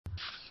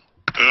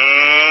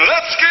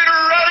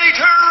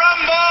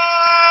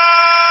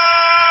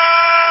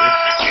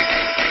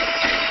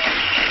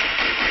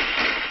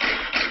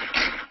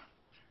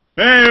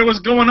Hey, what's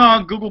going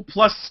on, Google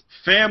Plus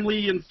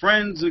family and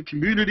friends and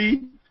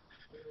community?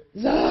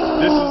 This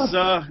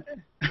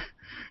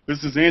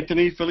is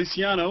Anthony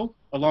Feliciano,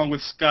 along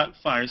with Scott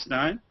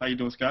Feierstein. How you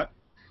doing, Scott?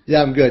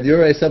 Yeah, I'm good. You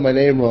already said my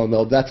name wrong,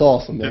 though. That's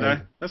awesome, man. Did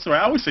I? That's all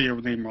right. I always say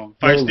your name wrong.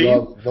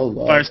 Feierstein? No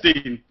love.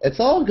 Feierstein. It's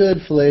all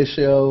good,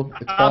 Feliciano.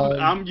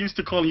 I'm used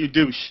to calling you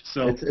douche,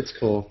 so... It's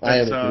cool. I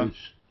am a douche.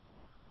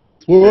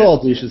 We're all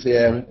douches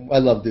here. I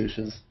love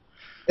douches.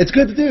 It's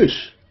good to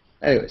douche.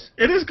 Anyways.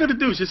 It is good to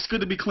douche. It's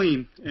good to be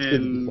clean.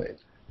 And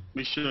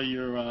make sure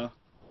you're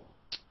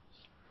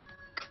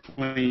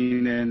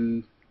clean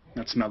and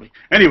not smelly.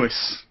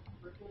 Anyways.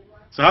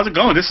 So how's it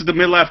going? This is the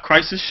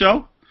MidLaughCrisis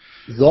show.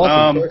 It's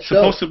awesome.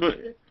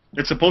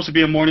 It's supposed to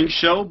be a morning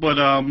show,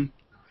 but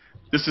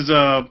this is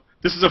a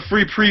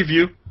free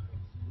preview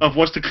of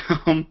what's to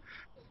come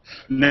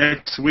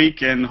next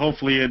week, and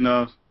hopefully in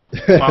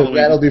following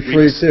that'll be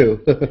free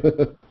too.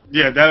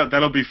 Yeah,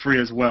 that'll be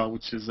free as well,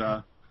 which is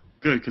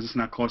good because it's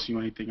not costing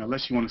you anything.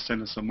 Unless you want to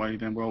send us some money,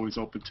 then we're always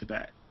open to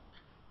that.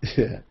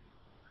 Yeah.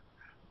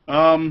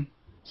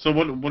 So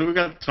what do we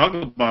got to talk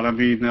about? I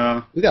mean,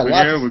 we got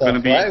lots of stuff,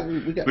 gonna be right?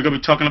 we're gonna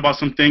be talking about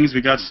some things.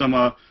 We got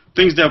some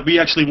things that we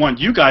actually want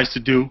you guys to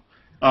do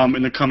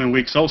in the coming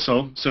weeks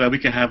also, so that we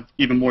can have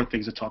even more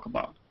things to talk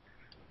about.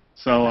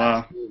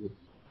 So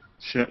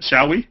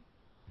shall we?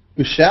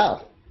 We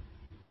shall.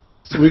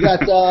 So we got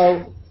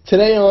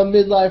today on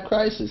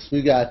MidLaughCrisis.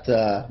 We got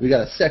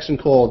a section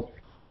called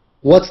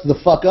 "What's the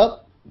Fuck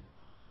Up,"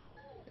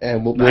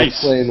 and we'll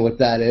explain what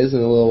that is in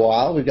a little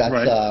while. We got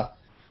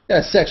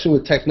a section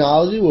with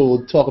technology where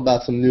we'll talk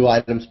about some new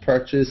items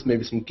purchased,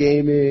 maybe some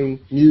gaming,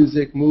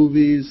 music,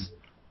 movies.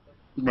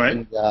 Right.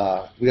 And,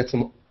 we got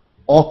some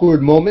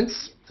awkward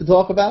moments to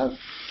talk about.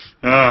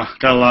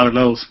 Got a lot of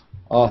those.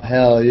 Oh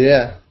hell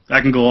yeah!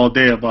 I can go all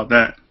day about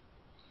that.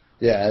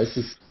 Yeah, this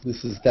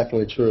is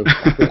definitely true.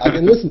 I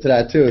can listen to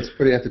that too. It's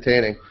pretty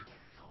entertaining.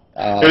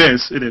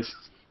 It is.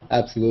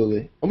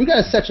 Absolutely. And we got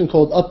a section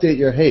called "Update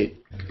Your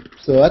Hate."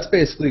 So that's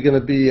basically going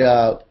to be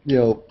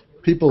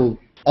people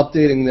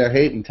updating their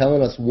hate and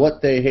telling us what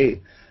they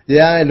hate.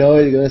 Yeah, I know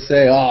you're going to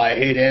say, "Oh, I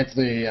hate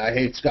Anthony. I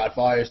hate Scott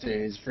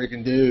Feierstein. He's a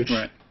freaking douche."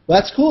 Right.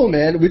 That's cool,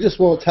 man. We just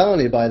won't tell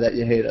anybody that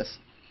you hate us.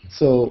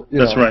 So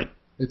that's right.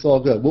 It's all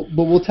good. But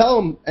we'll tell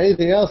them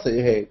anything else that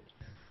you hate.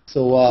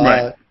 So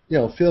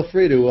feel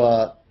free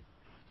to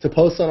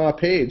post on our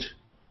page.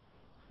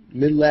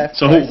 MidLaughCrisis.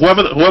 So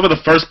whoever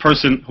the first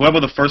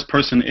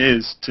person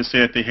is to say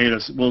that they hate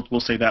us, we'll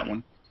say that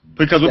one,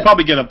 because we'll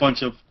probably get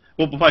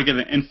we'll probably get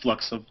an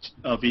influx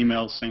of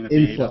emails saying that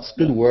they hate us.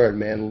 Good word,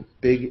 man.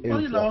 Big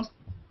influx.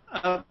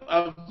 Well,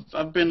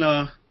 I've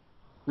been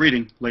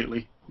reading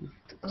latty.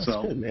 That's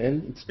so good,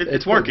 man.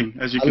 It's working,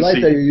 as you can see. I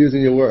like that you're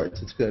using your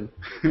words. It's good.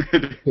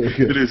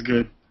 It is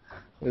good.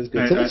 It is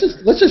good. So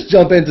let's just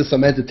jump into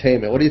some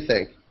entertainment. What do you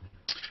think?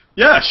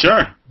 Yeah,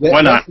 sure.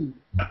 Why not?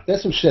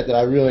 There's some shit that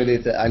I really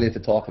need to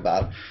talk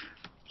about.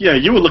 Yeah,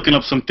 you were looking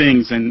up some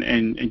things,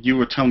 and you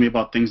were telling me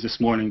about things this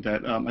morning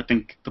that I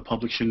think the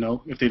public should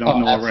know if they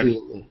don't know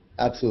already.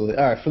 Absolutely.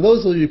 All right. For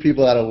those of you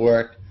people at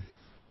work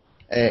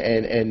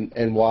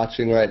and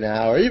watching right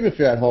now, or even if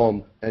you're at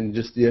home and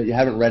just you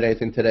haven't read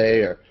anything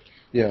today or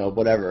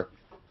whatever,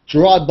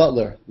 Gerard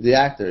Butler, the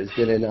actor, has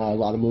been in a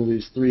lot of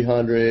movies.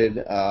 300,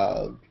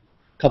 a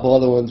couple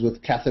other ones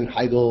with Katherine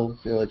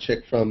Heigl, the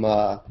chick from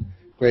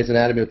Grey's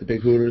Anatomy with the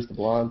big hooters, the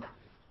blonde.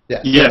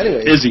 Yeah. Yeah. So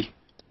anyways,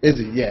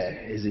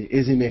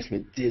 Izzy makes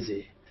me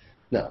dizzy.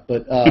 No,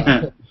 but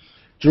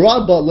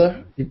Gerard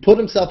Butler, he put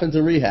himself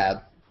into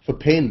rehab for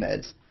pain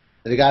meds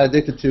that he got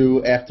addicted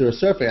to after a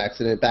surfing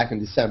accident back in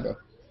December.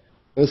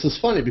 And this is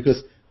funny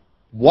because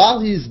while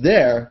he's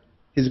there,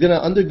 he's going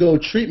to undergo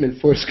treatment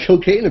for his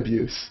cocaine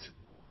abuse.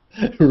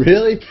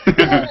 Really?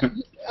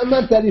 I'm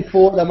not Betty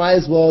Ford. I might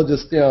as well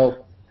just,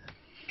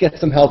 get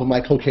some help with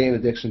my cocaine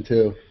addiction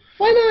too.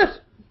 Why not?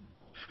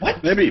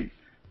 What?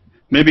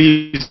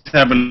 Maybe he's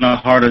having a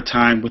harder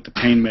time with the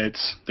pain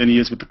meds than he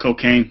is with the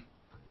cocaine.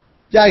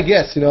 Yeah, I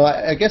guess.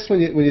 I guess when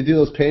you do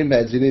those pain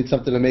meds, you need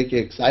something to make you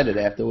excited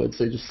afterwards.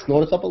 So you just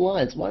snort a couple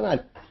lines. Why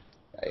not?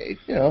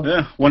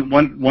 Yeah,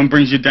 one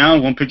brings you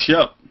down, one picks you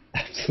up.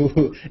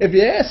 Absolutely. If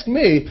you ask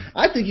me,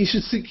 I think you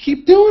should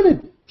keep doing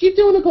it. Keep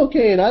doing the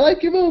cocaine. I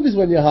like your movies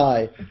when you're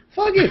high.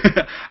 Fuck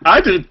it.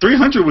 I did.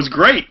 300 was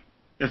great.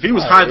 If he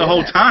was high the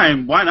whole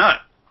time, why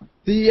not?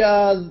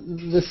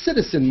 The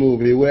Citizen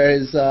movie where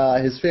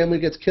his family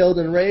gets killed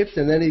and raped,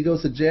 and then he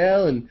goes to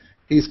jail and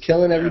he's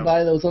killing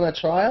everybody that was on that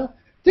trial.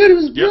 Dude, it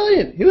was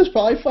brilliant. He was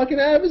probably fucking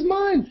out of his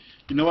mind.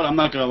 You know what? I'm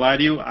not gonna lie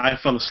to you. I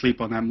fell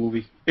asleep on that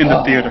movie in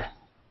the theater.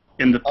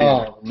 In the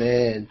theater. Oh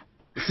man.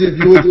 See, if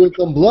you were doing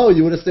some blow,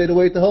 you would have stayed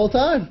awake the whole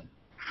time.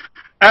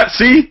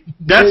 See,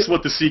 that's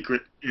what the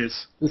secret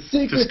is. The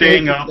secret to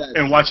staying up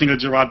and watching a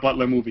Gerard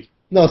Butler movie.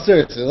 No,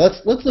 seriously.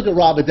 Let's look at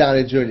Robert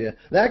Downey Jr.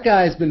 That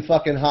guy's been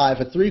fucking high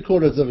for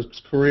 3/4 of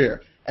his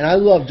career, and I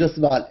love just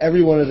about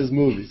every one of his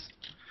movies.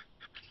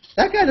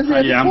 That guy doesn't.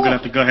 I'm gonna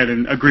have to go ahead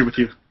and agree with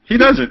you. He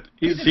does it.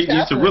 He's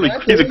a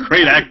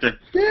great actor.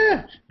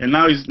 Yeah. And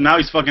now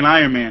he's fucking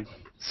Iron Man.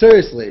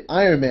 Seriously,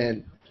 Iron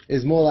Man.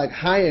 is more like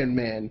Iron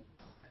Man.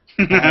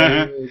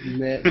 Iron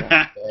Man.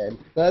 Man.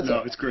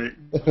 No, it's great.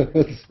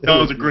 That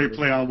was a great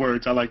play on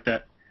words. I like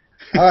that.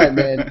 All right,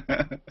 man.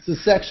 It's a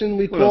section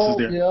we call,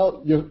 you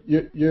know, your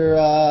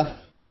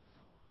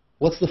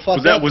what's the fuck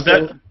up?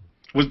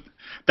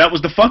 That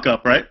was the fuck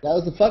up, right? That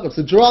was the fuck up.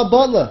 So Gerard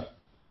Butler,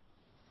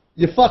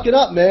 you're fucking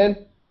up,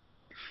 man.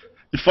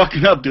 You're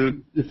fucking up,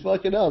 dude. You're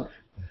fucking up.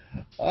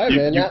 All right,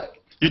 man.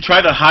 You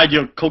try to hide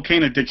your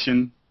cocaine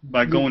addiction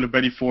by going to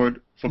Betty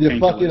Ford for painkillers.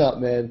 You're fucking up,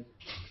 man.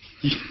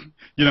 You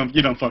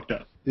done fucked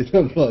up. You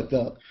done fucked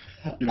up.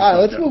 All right,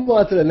 let's move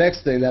on to the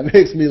next thing that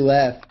makes me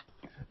laugh.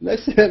 The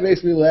next thing that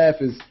makes me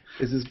laugh is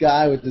this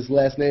guy with this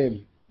last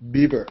name,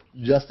 Bieber,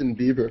 Justin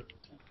Bieber.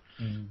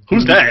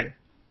 Who's that?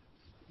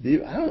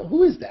 Bieber, I don't know.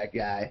 Who is that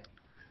guy?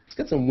 He's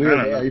got some weird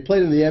hair. He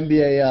played in the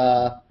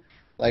NBA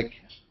like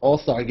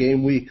All-Star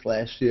Game Week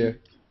last year.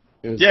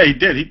 Yeah, he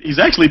did. He's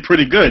actually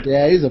pretty good.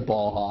 Yeah, he's a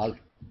ball hog.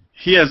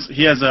 He has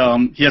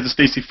a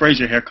Stacey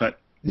Frazier haircut.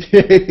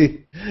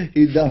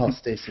 He does.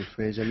 Stacey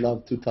Frazier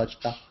love to touch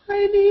the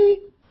honey.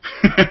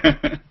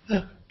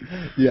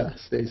 Yeah,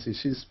 Stacey,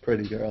 she's a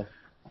pretty girl.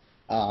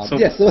 So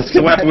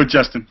what happened with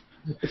Justin?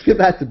 Let's get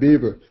back to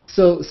Bieber.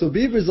 So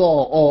Bieber's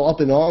all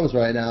up in arms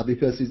right now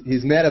because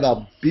he's mad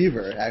about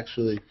Bieber,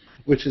 actually,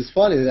 which is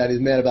funny that he's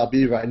mad about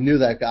Bieber. I knew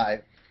that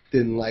guy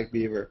didn't like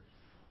Bieber,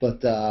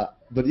 but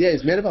yeah,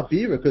 he's mad about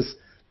Bieber because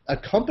a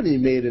company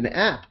made an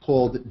app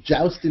called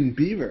Joustin'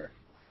 Bieber,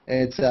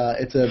 and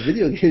it's a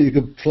video game you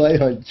can play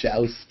on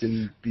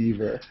Joustin'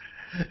 Bieber.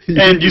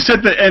 And you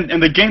said that,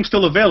 and the game's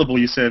still available.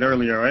 You said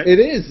earlier, right? It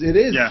is. It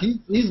is. Yeah.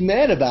 He's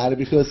mad about it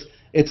because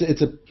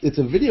it's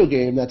a video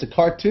game that's a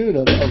cartoon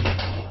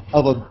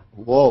of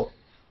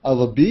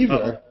a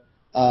beaver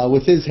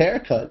with his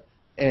haircut,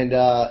 and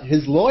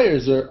his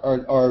lawyers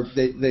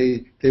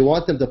they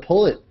want them to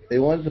pull it. They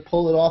wanted to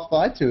pull it off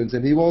iTunes,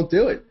 and he won't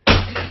do it.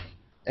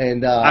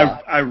 And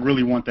I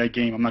really want that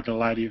game. I'm not gonna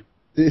lie to you.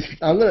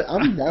 I'm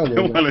downloading it.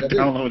 I want to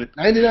download it.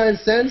 99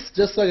 cents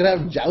just so I can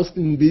have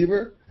Joustin'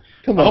 Bieber.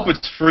 Come on. I hope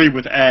it's free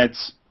with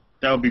ads.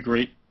 That would be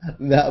great.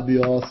 That would be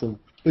awesome.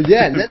 But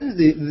yeah, and then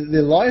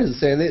the lawyers are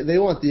saying they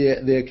want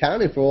the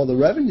accounting for all the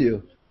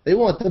revenue. They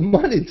want the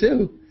money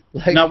too.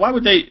 Like, now, why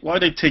would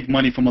they take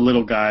money from a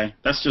little guy?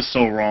 That's just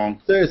so wrong.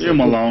 Seriously, leave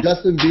him alone.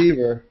 Justin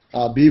Bieber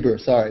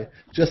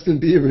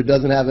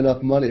doesn't have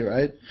enough money,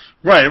 right?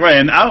 Right,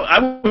 and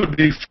I would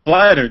be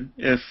flattered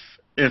if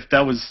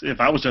I was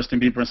Justin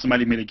Bieber and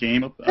somebody made a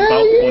game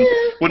about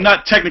well,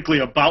 not technically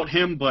about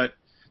him, but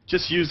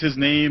just use his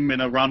name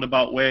in a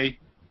roundabout way.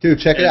 Dude,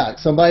 check it out.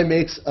 Somebody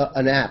makes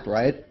an app,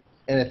 right?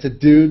 And it's a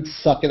dude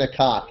sucking a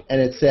cock,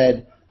 and it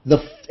said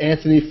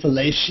Anthony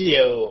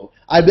Feliciano.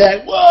 I'd be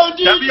like, whoa,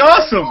 dude, that'd be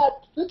awesome.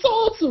 That's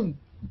awesome.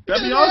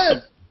 That'd be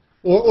awesome.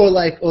 Or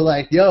like,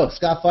 yo,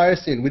 Scott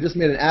Feierstein, we just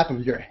made an app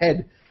of your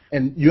head,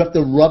 and you have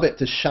to rub it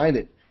to shine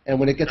it. And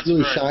when it gets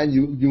really shine,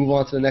 you move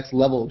on to the next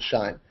level of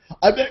shine.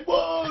 I'd be like,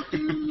 whoa,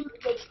 dude,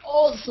 that's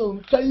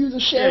awesome. Can I use a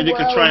shampoo?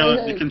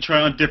 Yeah, you can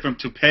try on different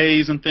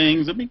toupees and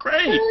things. It'd be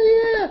great.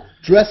 Yeah.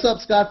 Dress up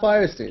Scott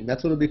Feierstein.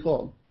 That's what it'd be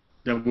called.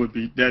 That would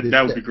be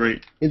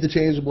great.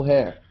 Interchangeable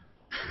hair.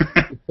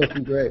 It's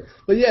fucking great.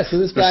 But yeah, so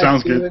this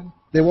guy's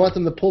they want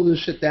them to pull this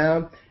shit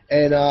down,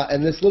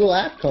 and this little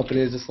app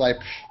company is just like,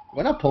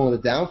 we're not pulling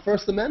it down.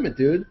 First Amendment,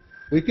 dude.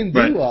 We can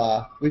do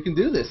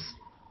this.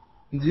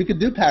 You can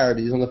do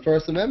parodies on the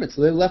First Amendment.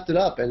 So they left it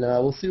up, and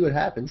we'll see what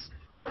happens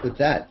with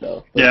that,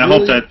 though. But yeah,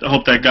 really, I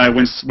hope that guy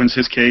wins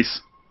his case.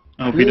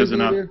 I hope he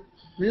doesn't. I hope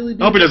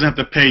he doesn't have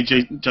to pay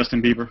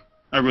Justin Bieber.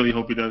 I really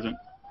hope he doesn't.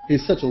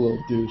 He's such a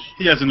little douche.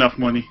 He has enough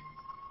money.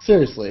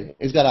 Seriously,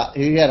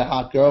 he had a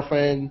hot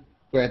girlfriend.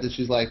 Granted,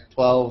 she's like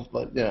 12,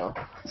 but you know,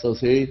 so's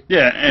he.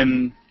 Yeah,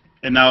 and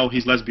now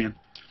he's lesbian.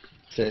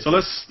 Seriously. So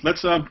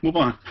let's move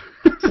on.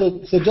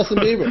 so Justin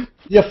Bieber,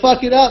 you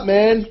fuck it up,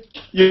 man.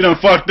 You done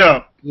fucked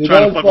up.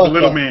 Trying to fuck with the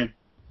little man.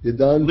 You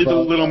done. Leave the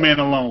little man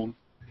alone.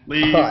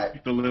 Leave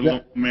the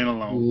little man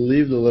alone.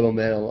 Leave the little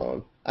man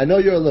alone. I know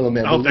you're a little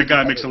man. I hope that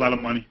guy makes a lot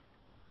of money.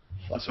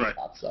 That's right.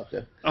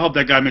 I hope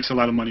that guy makes a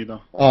lot of money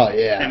though. Oh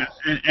yeah.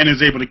 And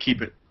is able to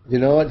keep it. You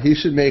know what? He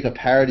should make a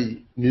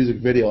parody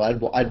music video.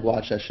 I'd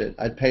watch that shit.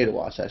 I'd pay to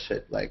watch that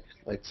shit. Like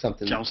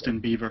something. Joustin'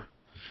 Bieber.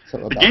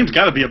 The game's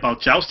got to be about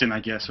jousting, I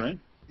guess, right?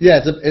 Yeah,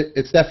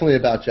 it's definitely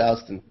about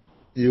jousting.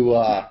 You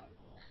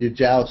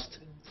joust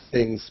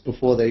things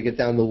before they get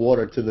down the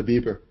water to the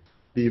beaver,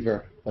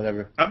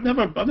 whatever. I've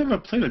never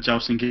played a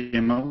jousting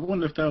game. I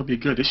wonder if that would be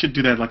good. They should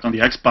do that like on the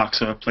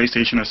Xbox or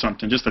PlayStation or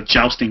something. Just a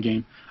jousting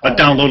game, a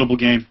downloadable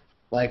game.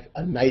 Like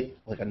a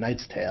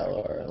Knight's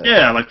Tale or.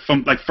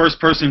 Like first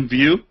person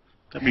view.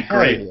 That'd be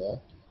great. Yeah.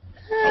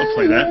 I would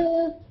play that.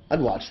 I'd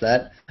watch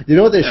that. You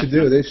know what they should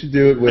do? They should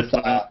do it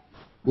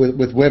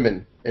with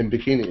women in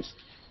bikinis,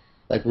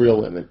 like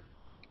real women.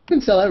 You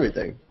can sell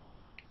everything.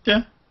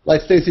 Yeah.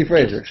 Like Stacey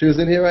Frazier. If she was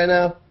in here right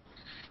now,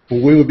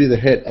 we would be the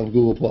hit of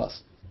Google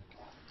Plus.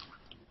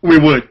 We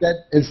would.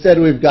 Instead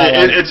we've got.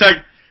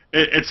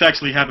 It's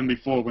actually happened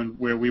before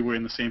where we were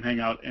in the same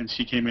hangout and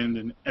she came in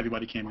and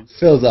everybody came in.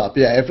 Fills up,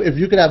 yeah. If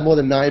you could have more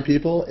than 9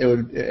 people, it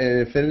would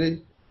in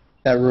Infinity,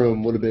 that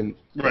room would have been...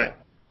 Right.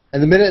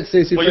 And the minute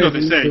Stacey Well, you know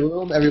Frazier's what they in say. the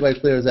room, everybody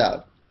clears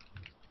out.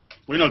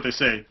 Well, you know what they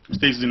say. When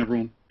Stacey's in the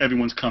room,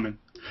 everyone's coming.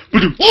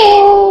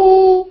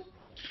 Oh!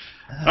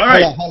 All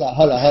right.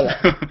 Hold on.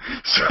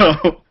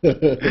 So,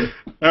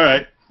 all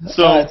right.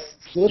 So, All right,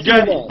 so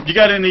you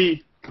got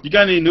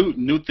any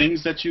new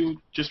things that you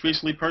just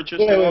recently purchased?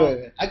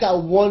 Wait. I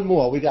got one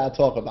more we gotta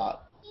talk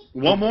about.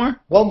 One more.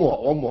 One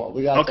more.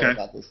 We gotta talk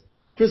about this.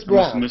 Chris I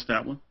must have Brown. missed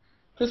that one.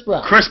 Chris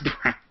Brown.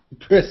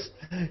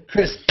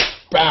 Chris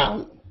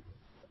Brown.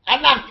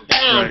 I knocked you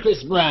down, right.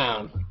 Chris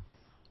Brown.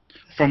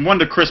 From one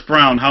to Chris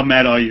Brown, how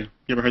mad are you?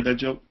 You ever heard that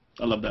joke?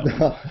 I love that one.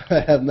 No,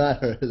 I have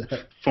not heard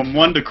that. From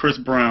one to Chris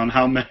Brown,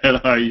 how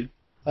mad are you?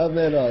 How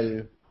mad are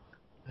you?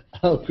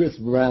 I'm Chris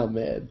Brown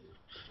mad.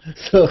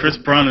 So Chris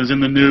Brown is in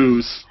the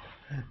news.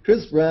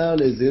 Chris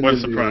Brown is in what the a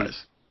surprise.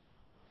 news.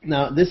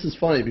 Now, this is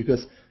funny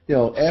because, you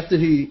know, after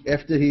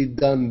he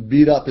done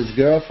beat up his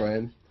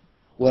girlfriend,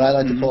 what I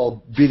like to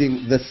call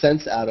beating the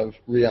sense out of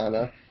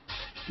Rihanna,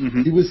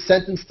 he was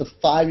sentenced to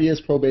 5 years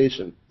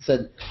probation.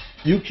 Said,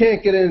 you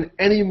can't get in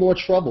any more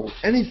trouble.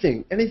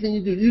 Anything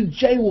you do. You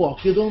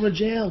jaywalk, you're going to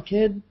jail,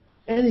 kid.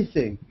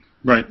 Anything.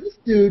 Right. This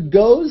dude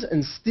goes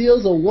and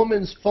steals a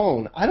woman's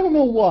phone. I don't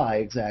know why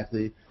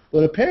exactly,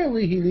 but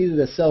apparently he needed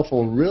a cell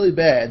phone really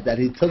bad that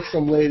he took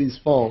some lady's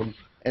phone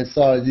and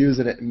started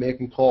using it and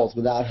making calls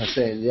without her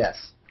saying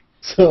yes.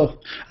 So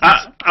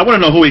I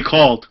want to know who he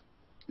called.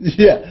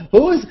 Yeah.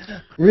 Who is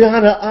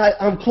Rihanna?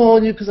 I'm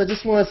calling you because I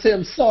just want to say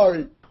I'm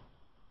sorry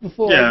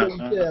before I go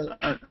to jail.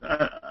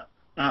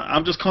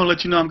 I'm just calling to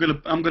let you know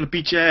I'm gonna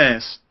beat your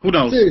ass. Who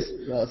knows?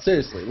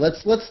 Seriously.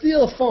 Let's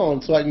steal a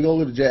phone so I can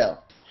go to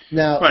jail.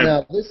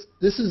 Now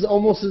this is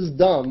almost as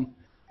dumb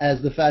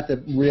as the fact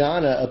that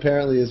Rihanna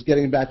apparently is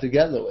getting back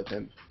together with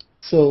him.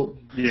 So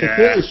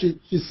clearly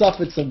she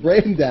suffered some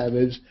brain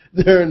damage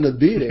during the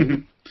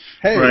beating.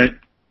 Hey, right.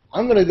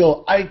 I'm gonna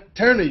go Ike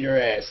Turner your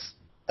ass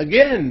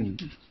again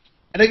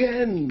and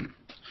again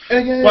and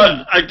again.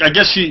 Well, I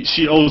guess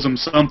she owes him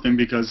something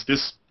because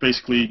this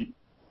basically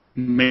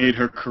made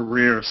her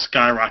career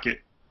skyrocket.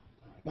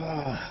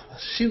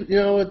 You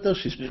know what though?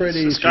 She's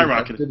pretty. She's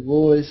got a good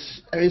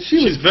voice. I mean,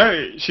 she's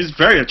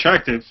very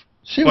attractive.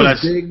 She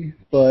was big,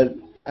 but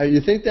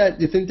you think that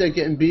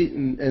getting beat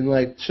and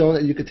like showing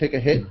that you could take a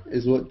hit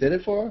is what did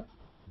it for her?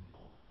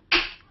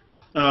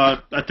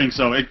 I think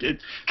so.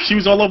 She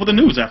was all over the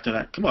news after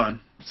that. Come on.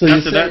 So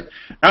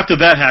after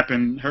that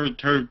happened, her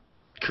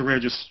career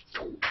just.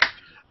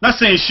 Not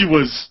saying she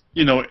was,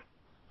 you know,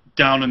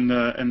 down in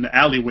the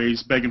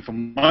alleyways begging for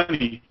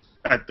money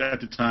at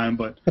the time,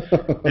 but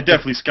it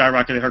definitely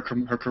skyrocketed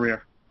her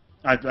career.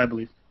 I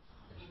believe.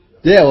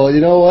 Yeah, well,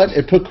 you know what?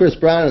 It put Chris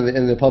Brown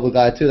in the public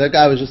eye too. That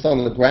guy was just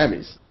on the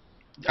Grammys.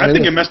 I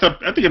think it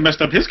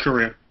messed up his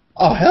career.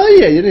 Oh hell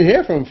yeah! You didn't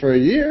hear from him for a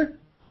year,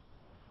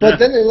 but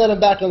then they let him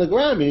back on the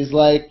Grammys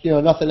like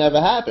nothing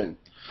ever happened.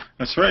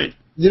 That's right.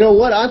 You know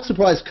what? I'm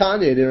surprised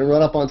Kanye didn't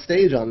run up on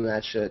stage on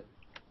that shit.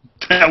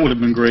 That would have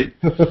been great.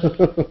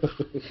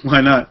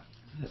 Why not?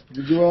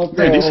 Did you run up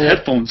Man, these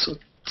headphones are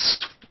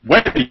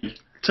sweaty. I'll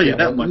tell you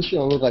that much. You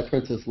don't look like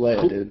Princess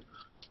Leia, dude.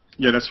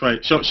 Yeah, that's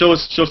right. Show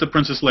us the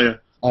Princess Leia.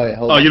 Oh yeah,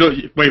 hold on. You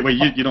don't. Wait,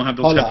 you don't have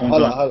those headphones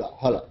on.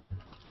 Hold on.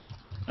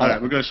 All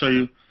right, we're gonna show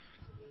you.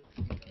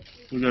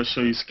 We're gonna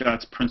show you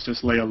Scott's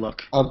Princess Leia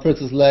look. I'm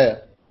Princess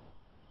Leia.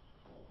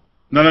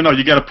 No.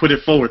 You gotta put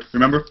it forward.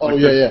 Remember? Oh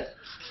like yeah.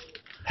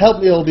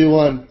 Help me,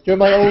 Obi-Wan. You're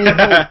my only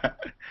hope.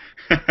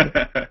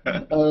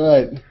 All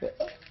right.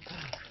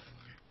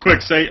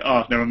 Quick, say.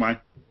 Oh, never mind.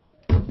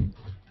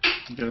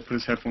 You gotta put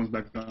his headphones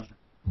back on.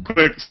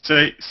 Quick,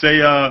 say.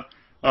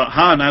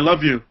 Han, I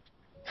love you.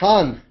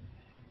 Han,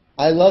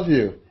 I love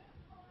you.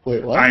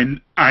 Wait, what?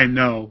 I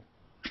know.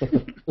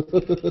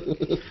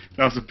 That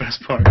was the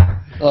best part.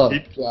 Oh,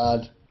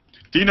 God.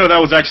 Do you know that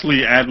was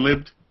actually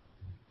ad-libbed?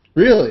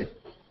 Really?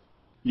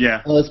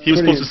 Yeah. Oh, he was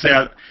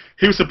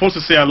supposed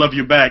to say I love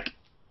you back,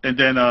 and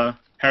then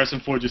Harrison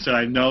Ford just said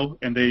I know,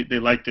 and they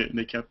liked it and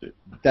they kept it.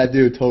 That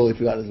dude totally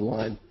forgot his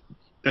line.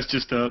 That's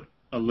just a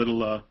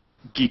little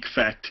geek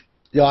fact.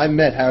 Yo, I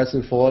met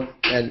Harrison Ford,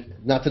 and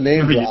not to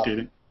name drop. You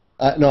didn't.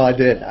 No, I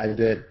did.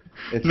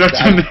 It's, not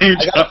to name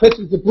drop. I got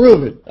pictures to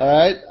prove it. All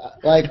right.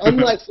 Like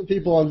unlike some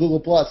people on Google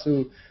Plus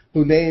who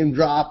name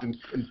drop and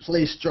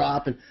place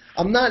drop, and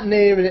I'm not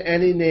naming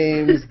any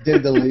names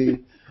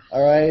diddly.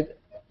 All right.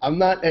 I'm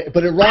not,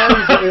 but it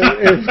rhymes.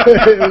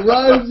 It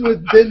rhymes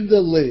with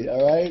Dindley.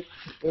 All right.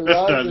 It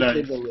rhymes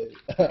with Dindley.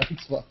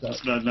 It's fucked up.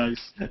 That's not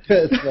nice.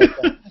 It's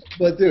fucked up.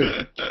 But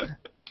dude,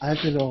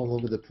 I've been all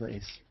over the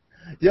place.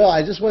 Yo,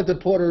 I just went to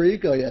Puerto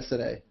Rico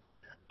yesterday.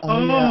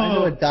 Oh yeah, I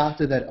know a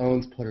doctor that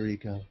owns Puerto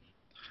Rico.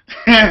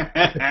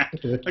 I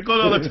go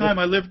there all the time.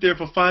 I lived there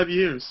for 5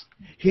 years.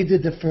 He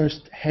did the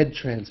first head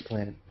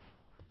transplant.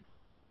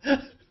 All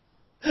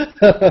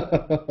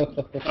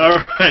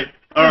right.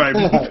 All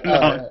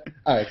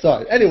right.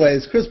 Sorry.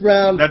 Anyways, Chris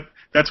Brown.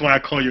 That's why I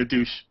call you a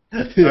douche.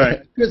 All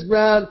right. Chris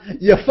Brown,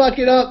 you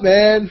fucking up,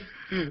 man.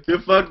 You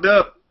fucked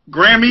up.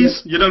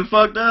 Grammys, you done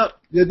fucked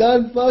up. You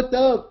done fucked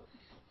up.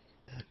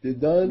 You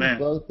done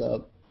fucked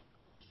up.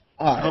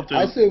 All right.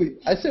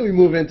 I say we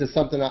move into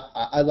something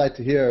I'd like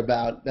to hear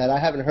about that I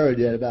haven't heard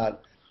yet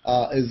about.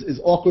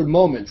 Is awkward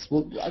moments.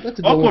 Well, I'd like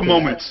to go awkward into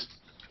moments.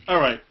 That. All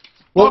right.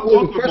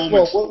 Well, first of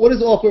all, what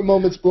is awkward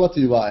moments brought to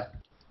you by?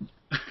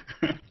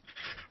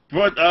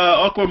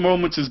 Awkward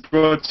moments is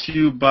brought to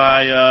you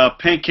by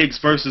Pancakes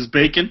versus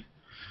Bacon.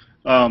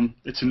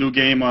 It's a new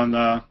game on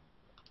the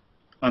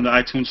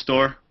iTunes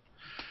store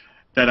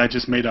that I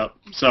just made up.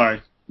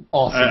 Sorry.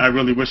 Awesome. I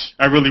really wish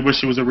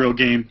it was a real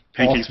game.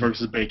 Pancakes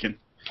versus Bacon.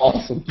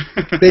 Awesome.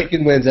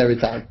 Bacon wins every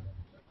time.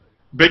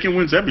 Bacon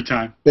wins every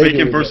time.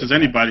 Bacon versus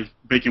anybody.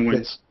 Bacon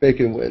wins.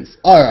 Bacon wins.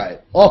 All right.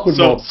 Awkward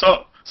moments.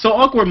 So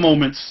awkward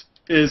moments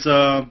is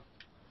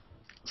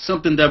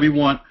something that we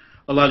want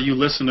a lot of you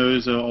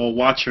listeners or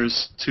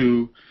watchers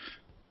to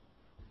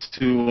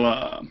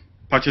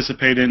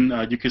participate in.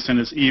 You can send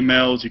us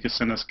emails. You can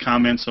send us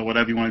comments or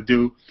whatever you want to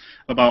do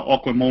about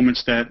awkward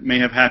moments that may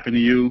have happened to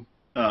you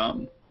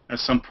at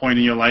some point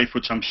in your life,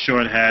 which I'm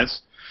sure it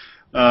has.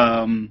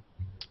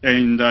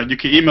 And you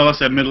can email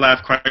us at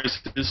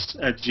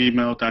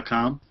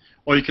midlaughcrisis@gmail.com,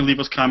 or you can leave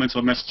us comments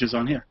or messages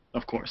on here,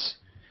 of course.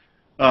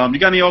 You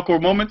got any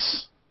awkward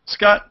moments,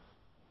 Scott?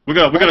 We're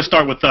gonna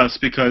start with us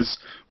because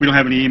we don't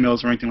have any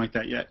emails or anything like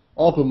that yet.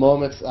 Awkward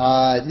moments.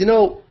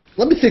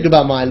 Let me think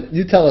about mine.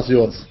 You tell us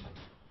yours.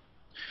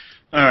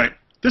 All right.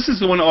 This is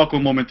the one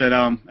awkward moment that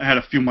I had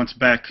a few months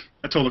back.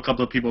 I told a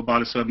couple of people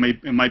about it, so it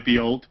might be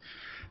old.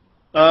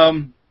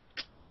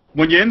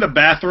 When you're in the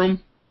bathroom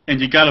and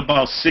you got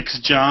about 6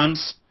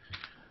 Johns,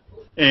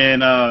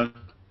 and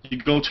you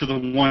go to the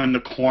one in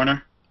the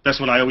corner. That's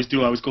what I always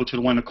do. I always go to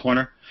the one in the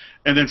corner,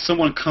 and then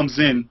someone comes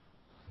in,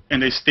 and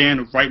they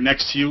stand right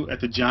next to you at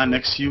the John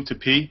next to you to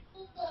pee.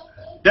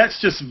 That's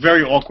just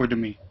very awkward to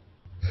me.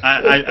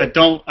 I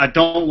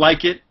don't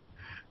like it.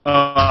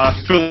 I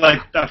feel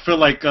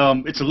like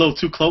it's a little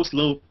too close, a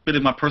little bit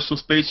in my personal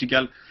space. You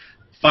got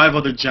 5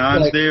 other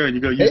Johns there, and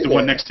you go use the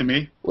one next to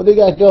me. What do you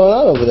got going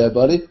on over there,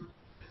 buddy?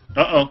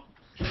 Uh-oh.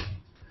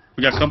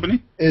 We got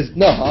company?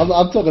 No,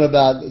 I'm talking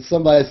about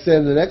somebody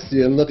standing next to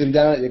you and looking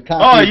down at your cock.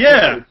 Oh,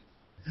 yeah.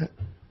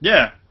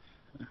 Yeah.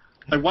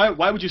 Like,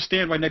 why would you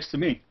stand right next to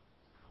me?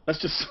 That's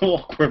just so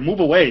awkward.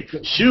 Move away.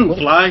 Shoo,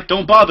 fly.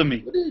 Don't bother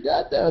me. What do you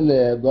got down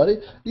there, buddy?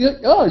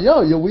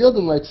 You're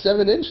wielding like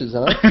 7 inches,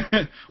 huh?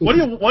 What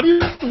are you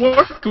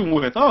working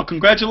with? Oh,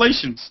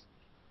 congratulations.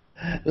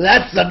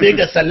 That's a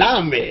bigger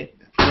salami.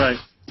 Right.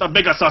 It's a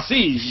bigger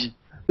sausage.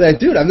 Like,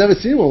 dude, I've never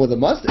seen one with a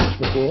mustache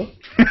before.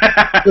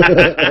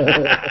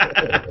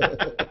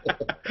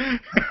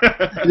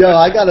 Yo,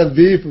 I got a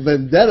V for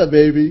Vendetta,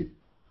 baby.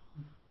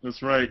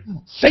 That's right.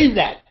 Save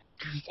that.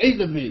 Save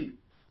the V.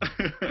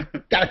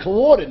 Gotta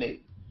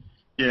coordinate.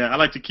 Yeah, I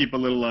like to keep a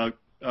little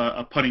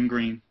a putting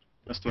green.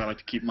 That's the way I like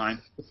to keep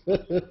mine.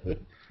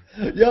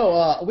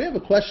 Yo, we have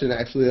a question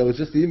actually that was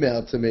just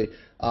emailed to me.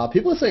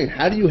 People are saying,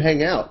 how do you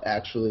hang out?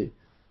 Actually,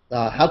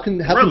 how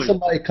can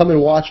somebody come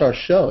and watch our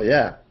show?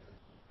 Yeah.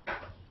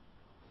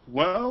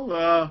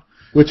 Well,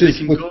 which is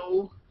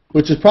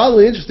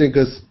probably interesting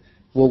because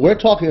we're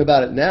talking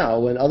about it now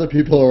when other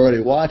people are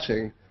already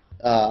watching,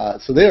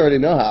 so they already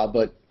know how.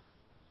 But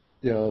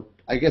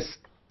I guess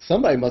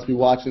somebody must be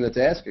watching that's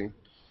asking.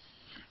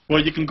 Well,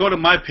 you can go to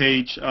my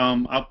page.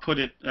 I'll put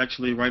it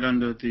actually right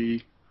under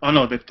the. Oh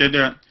no, they're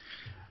there.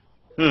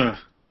 Well,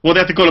 they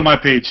have to go to my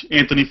page,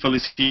 Anthony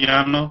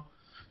Feliciano.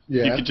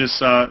 Yeah. You can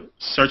just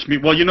search me.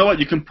 Well, you know what?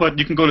 You can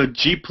go to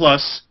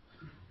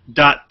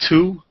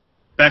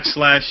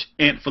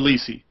G+.2/Aunt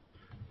Felici.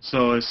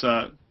 So it's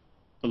the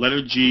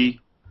letter G,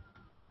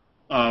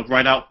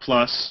 write out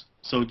plus.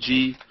 So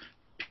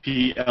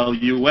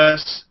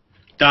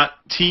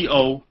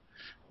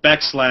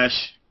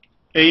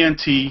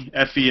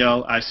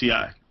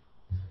GPLUS.TO/ANTFELICI.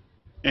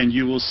 And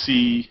you will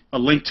see a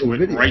link to it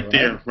video, right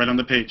there, right on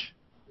the page.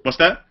 What's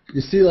that?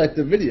 You see like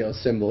the video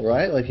symbol,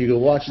 right? Like you can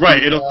watch.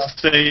 Right. It'll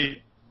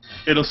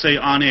say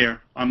on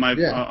air on my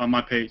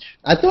page.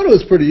 I thought it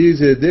was pretty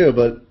easy to do,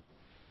 but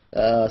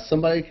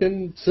somebody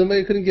couldn't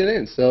get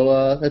in.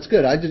 So that's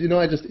good. I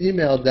just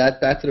emailed that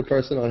back to the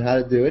person on how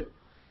to do it,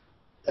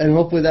 and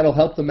hopefully that'll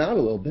help them out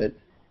a little bit.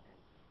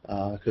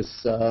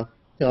 Because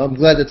I'm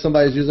glad that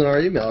somebody's using our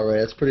email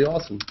already. That's pretty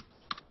awesome.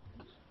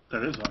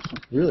 That is awesome.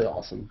 Really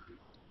awesome.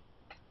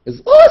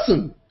 It's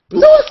awesome.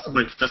 It's awesome.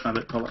 Wait, that's not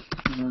it. Hold on.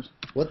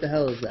 What the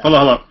hell is that? Hold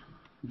on.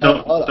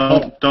 Don't.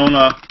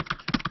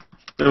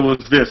 It was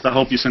this. I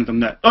hope you sent them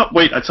that. Oh,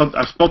 wait. I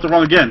spelled it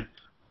wrong again.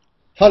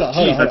 Hold on.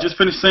 I just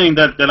finished saying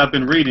that I've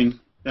been reading,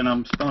 and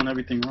I'm spelling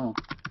everything wrong.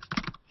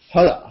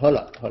 Hold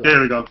on.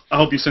 There we go. I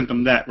hope you sent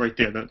them that right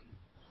there, the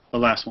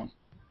last one.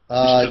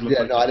 I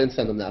didn't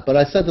send them that, but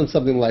I sent them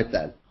something like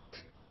that.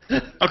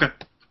 Okay.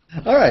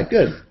 All right,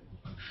 good.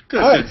 All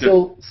right,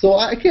 so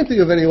I can't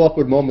think of any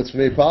awkward moments for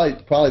me.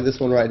 Probably this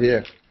one right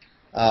here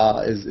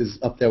is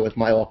up there with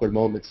my awkward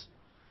moments.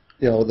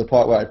 The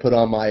part where I put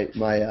on my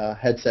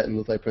headset and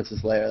looked like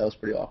Princess Leia. That was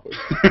pretty awkward.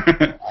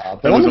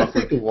 But I'm going to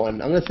think of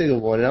one.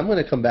 And I'm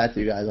going to come back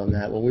to you guys on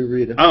that when we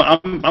read it.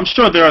 I'm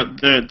sure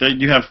that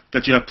you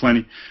have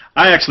plenty.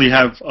 I actually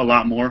have a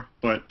lot more,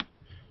 but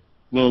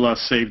we'll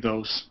save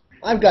those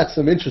I've got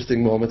some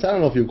interesting moments. I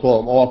don't know if you call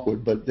them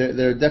awkward, but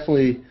there are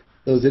definitely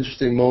those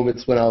interesting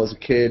moments when I was a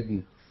kid,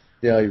 and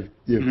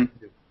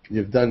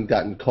you've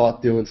gotten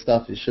caught doing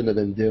stuff you shouldn't have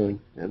been doing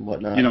and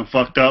whatnot. You done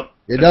fucked up.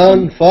 You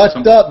done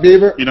fucked up,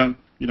 Beaver. You done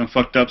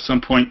fucked up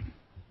some point.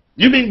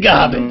 You've been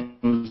garbage.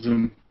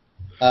 No,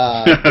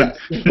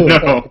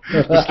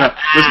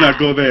 let's not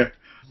go there.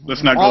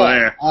 Let's not go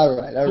there. All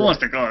right. Who wants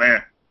to go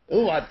there?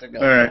 Who wants to go?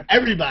 All right.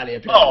 Everybody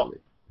apparently.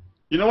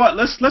 You know what?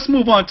 Let's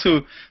move on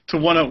to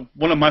one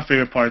of my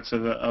favorite parts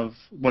of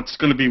what's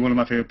going to be one of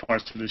my favorite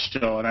parts of this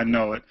show, and I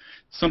know it.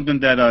 Something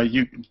that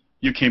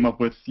you came up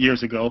with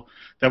years ago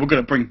that we're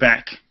going to bring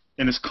back,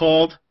 and it's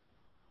called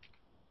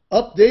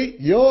Update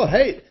Your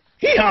Hate.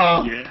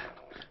 Hee-haw!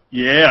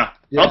 Yeah.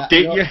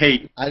 Update your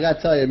hate. I gotta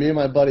tell you, me and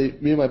my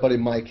buddy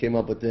Mike came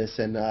up with this,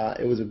 and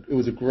it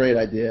was a great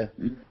idea.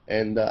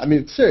 And I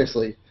mean,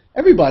 seriously,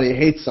 everybody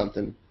hates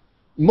something.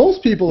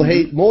 Most people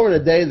hate more in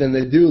a day than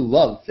they do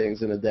love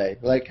things in a day.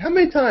 Like, how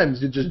many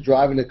times you're just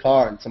driving a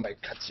car and somebody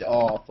cuts you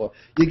off, or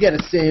you get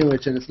a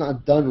sandwich and it's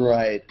not done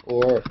right,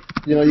 or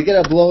you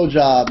get a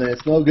blowjob and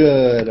it's no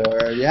good,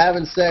 or you're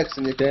having sex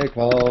and you can't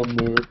come,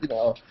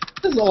 or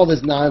there's all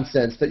this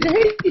nonsense that you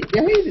hate.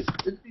 You hate it.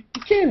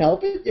 You can't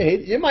help it. You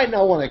hate it. You might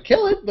not want to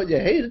kill it, but you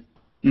hate it.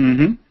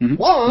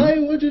 Why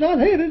would you not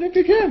hate it if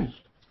you can?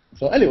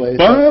 So anyway.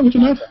 Why would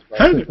you not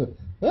hate it?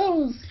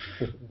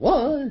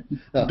 Why?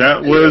 No,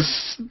 that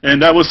was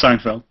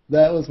Seinfeld.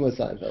 That was my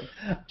Seinfeld.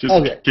 Just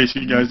in case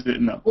you guys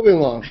didn't know. Moving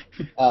along.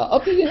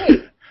 Update your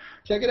hate.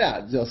 Check it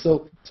out.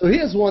 So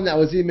here's one that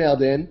was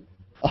emailed in.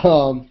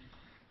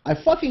 I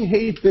fucking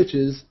hate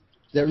bitches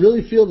that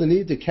really feel the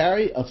need to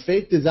carry a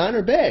fake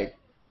designer bag.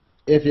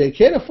 If you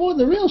can't afford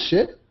the real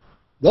shit,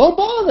 don't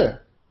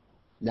bother.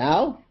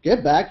 Now,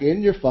 get back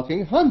in your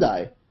fucking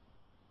Hyundai.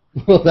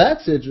 Well,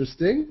 that's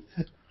interesting.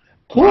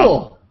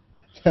 Cool.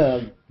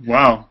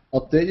 Wow.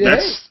 Update your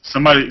hate.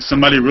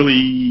 Somebody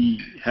really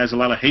has a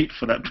lot of hate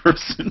for that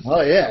person.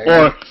 Oh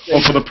yeah.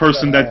 Or for the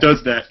person that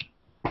does that.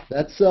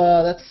 That's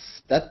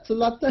a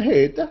lot to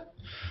hate.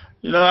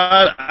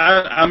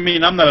 I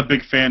mean, I'm not a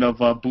big fan of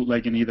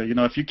bootlegging either.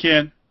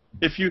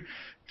 If you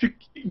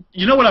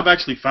know what I've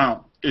actually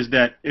found is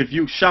that if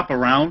you shop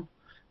around,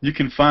 you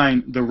can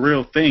find the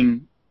real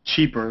thing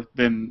cheaper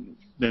than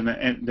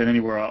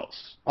anywhere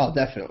else. Oh,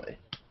 definitely.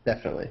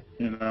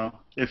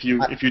 If you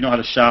know how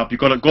to shop, you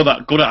go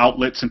to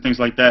outlets and things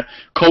like that.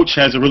 Coach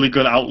has a really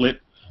good outlet,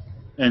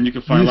 and you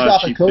can find a lot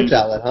of cheap things. You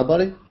shop at Coach outlet, huh,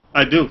 buddy?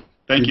 I do.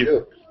 Thank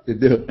you. You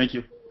do. Thank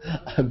you.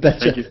 I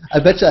bet you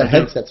that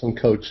headset's from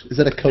Coach. Is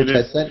that a Coach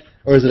headset,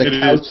 or is it a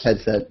couch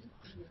headset?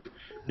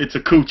 It's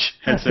a Cooch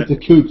headset. It's a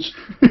Cooch.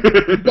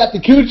 You got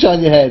the Cooch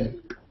on your head.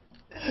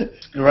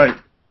 Right.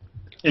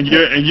 And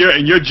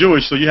you're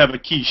Jewish, so you have a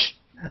quiche.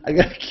 I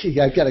got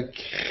a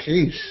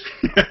quiche.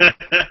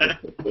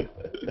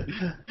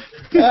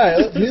 All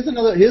right, here's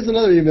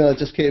another email that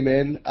just came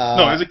in.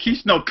 No, it's a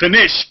quiche. No,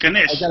 knish. I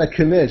got a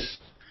knish.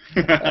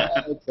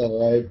 That's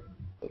all right.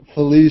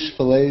 Felice.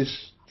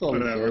 It's all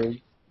Whatever. the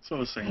same. It's all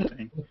the same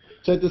thing.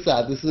 Check this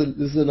out. This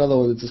is another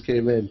one that just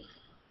came in.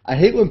 I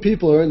hate when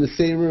people are in the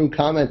same room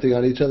commenting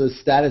on each other's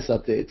status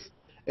updates.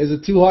 Is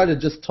it too hard to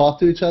just talk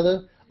to each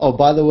other? Oh,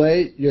 by the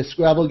way, your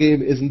Scrabble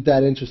game isn't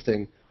that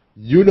interesting.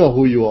 You know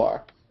who you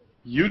are.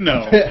 You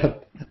know.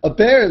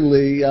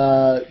 Apparently,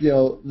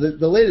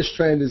 the latest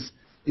trend is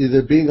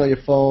either being on your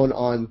phone,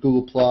 on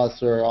Google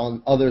Plus, or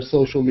on other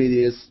social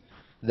medias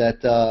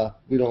that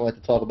we don't like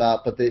to talk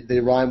about, but they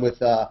rhyme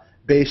with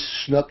base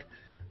schnook.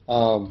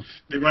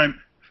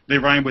 They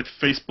rhyme with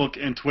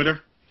Facebook and Twitter.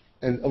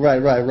 And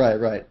right.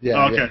 Yeah.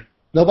 Oh, okay. Yeah.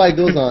 Nobody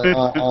goes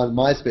on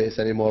MySpace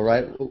anymore,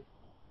 right?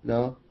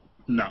 No.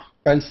 No.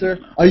 Friendster?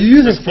 Are you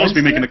using Friendster? They're supposed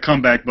to be making a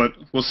comeback, but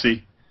we'll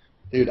see.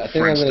 Dude, I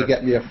think I'm going to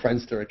get me a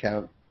Friendster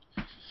account.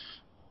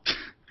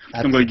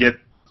 I'm going to get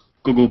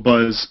Google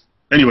Buzz.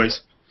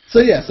 Anyways.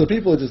 So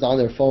people are just on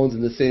their phones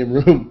in the same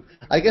room.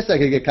 I guess that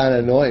could get kind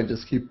of annoying.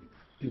 Just keep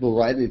people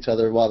writing each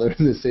other while they're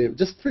in the same.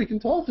 Just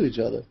freaking talk to each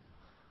other.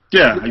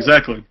 Yeah,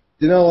 exactly.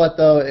 You know what,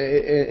 though?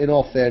 In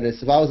all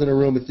fairness, if I was in a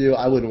room with you,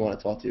 I wouldn't want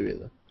to talk to you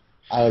either.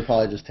 I would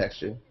probably just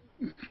text you.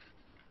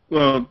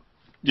 Well,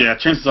 yeah,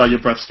 chances are your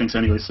breath stinks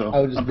anyway, so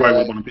I probably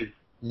would want to be.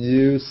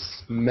 You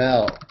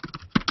smell.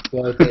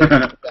 Go take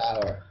a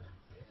shower.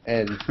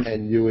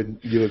 And you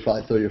would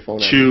probably throw your phone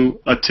out.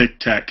 Chew a Tic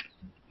Tac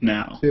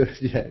now.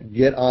 Yeah,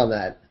 get on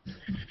that.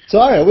 So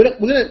all right,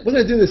 we're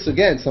gonna do this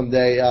again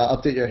someday.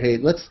 Update your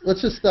hate. Let's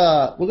just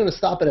we're gonna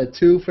stop it at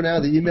 2 for now.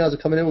 The emails are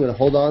coming in. We're gonna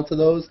hold on to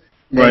those.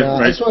 Right.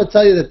 I just want to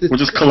tell you that we'll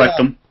just collect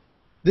them.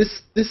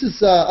 This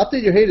is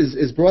Update Your Hate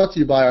is brought to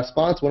you by our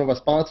sponsor, one of our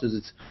sponsors.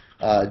 It's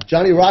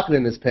Johnny Rocket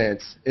in His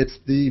Pants. It's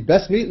the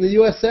best meat in the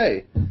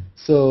USA.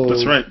 So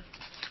that's right.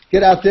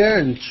 Get out there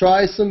and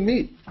try some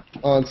meat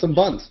on some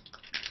buns.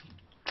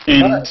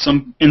 In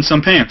some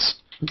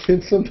pants.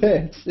 In some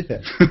pants, yeah.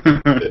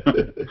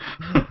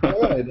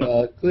 All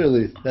right.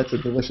 Clearly, that's a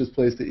delicious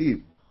place to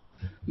eat.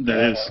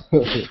 That is.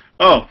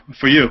 Oh,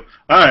 for you.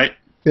 All right.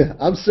 Yeah,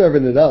 I'm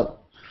serving it up.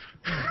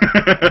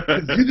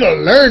 You're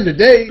gonna learn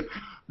today.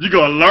 You're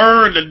gonna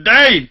learn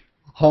today.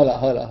 Hold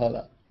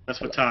on. That's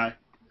for Ty.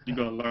 You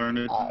gonna learn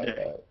it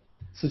today.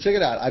 So check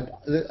it out.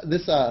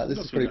 This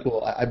is pretty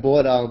cool. I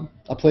bought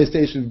a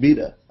PlayStation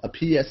Vita, a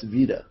PS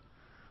Vita,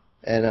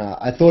 and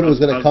I thought it was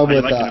going to come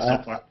with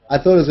I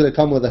thought it was going to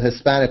come with a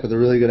Hispanic with a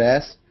really good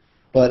ass,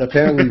 but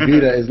apparently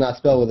Vita is not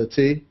spelled with a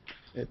T.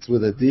 It's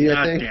with a D,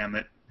 I think. God damn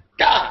it.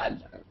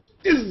 God,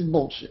 this is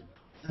bullshit.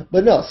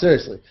 But no,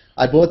 seriously,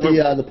 I bought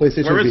the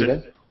PlayStation where is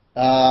Vita.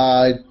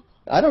 It?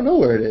 I don't know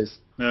where it is.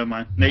 Never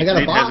mind. Nate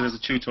has it as a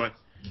chew toy.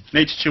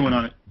 Nate's chewing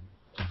on it.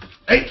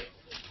 Hey,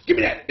 give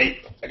me that,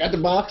 Nate. I got the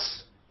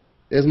box.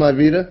 There's my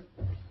Vita.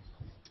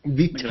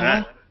 Look at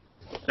that.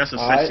 That's a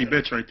sexy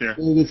bitch right there.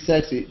 Look at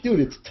sexy. Dude,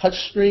 it's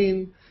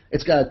touchscreen.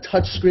 It's got a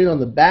touch screen on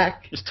the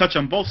back. It's touch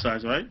on both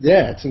sides, right?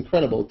 Yeah, it's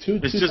incredible.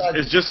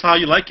 It's just how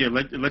you like it.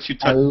 It lets you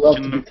touch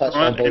in the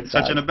front and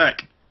touch in the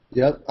back.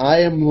 Yep. I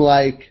am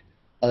like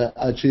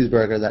a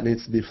cheeseburger that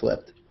needs to be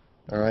flipped.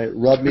 All right?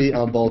 Rub me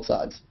on both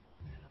sides.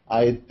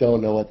 I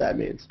don't know what that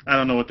means. I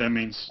don't know what that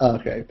means.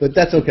 Okay, but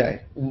that's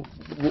okay.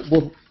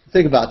 We'll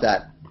think about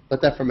that.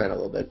 Let that ferment a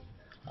little bit.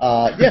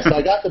 Yes,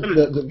 I got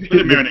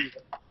the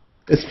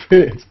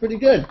It's pretty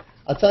good.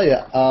 I'll tell you.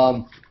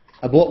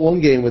 I bought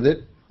one game with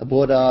it. I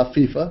bought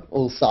FIFA, a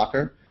little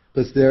soccer,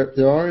 because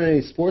there aren't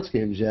any sports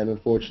games yet,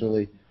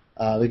 unfortunately.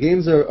 The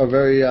games are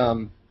very.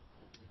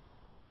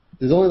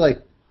 There's only like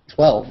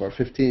 12 or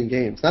 15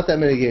 games. Not that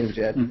many games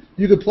yet.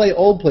 You could play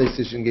old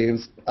PlayStation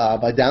games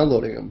by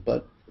downloading them,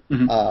 but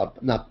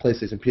not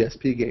PlayStation,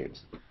 PSP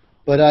games.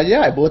 But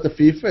yeah, I bought the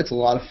FIFA. It's a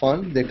lot of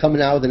fun. They're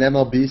coming out with an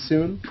MLB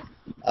soon.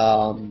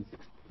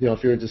 You know,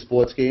 if you're into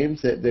sports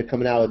games, they're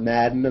coming out with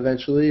Madden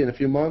eventually in a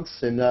few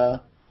months, and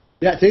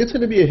yeah, I think it's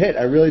going to be a hit.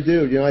 I really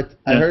do. You know,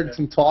 I heard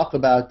some talk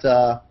about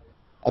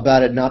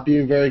it not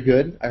being very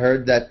good. I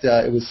heard that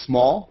it was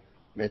small.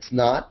 It's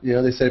not. You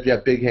know, they said if you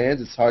have big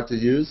hands, it's hard to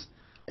use,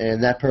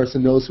 and that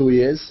person knows who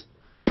he is,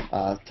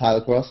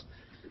 Tyler Cross.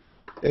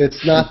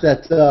 It's not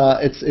that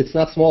it's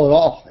not small at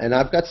all, and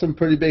I've got some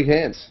pretty big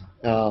hands.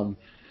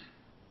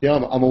 You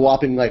know, I'm a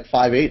whopping like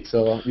 5'8",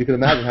 so you can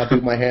imagine how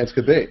big my hands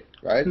could be,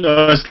 right?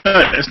 No,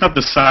 it's not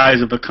the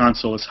size of the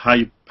console. It's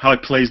how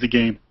it plays the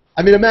game.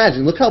 I mean,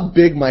 imagine. Look how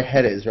big my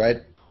head is, right?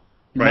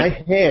 Right.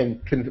 My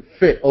hand can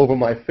fit over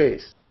my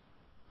face.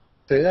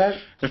 See that?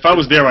 If I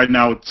was there right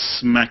now, I would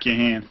smack your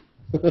hand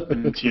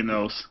into your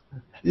nose.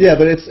 Yeah,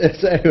 but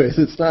anyways,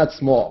 it's not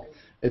small.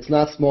 It's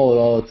not small at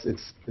all.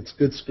 It's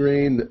good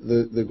screen.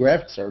 The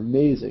graphics are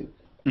amazing.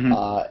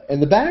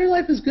 And the battery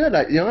life is good.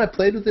 I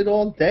played with it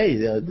all day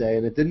the other day,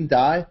 and it didn't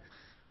die.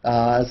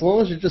 As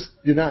long as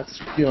you're not,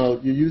 you're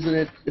using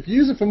it. If you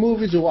use it for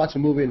movies, you'll watch a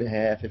movie and a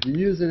half. If you're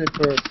using it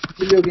for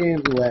video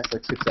games, it'll last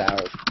like 6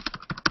 hours.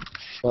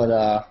 But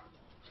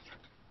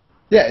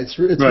yeah, it's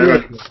really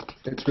good.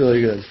 It's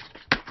really good.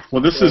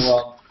 Well, this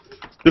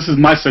is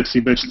my sexy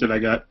bitch that I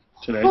got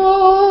today.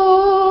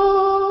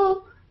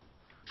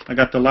 I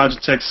got the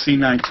Logitech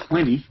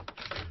C920.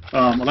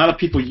 A lot of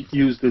people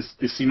use the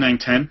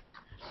C910,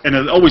 and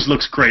it always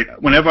looks great.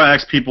 Whenever I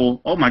ask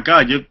people, "Oh my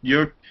God,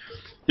 you're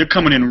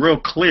coming in real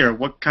clear.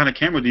 What kind of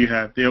camera do you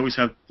have?" They always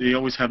have the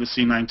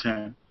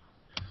C910.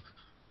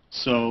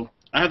 So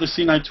I have the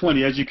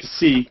C920. As you can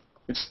see,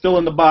 it's still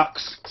in the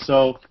box.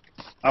 So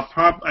I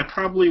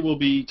probably will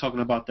be talking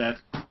about that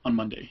on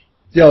Monday.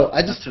 Yo,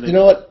 you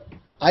know what?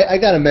 I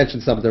gotta mention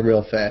something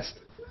real fast.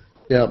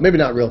 You know, maybe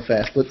not real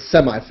fast, but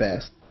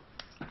semi-fast.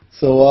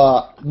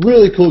 So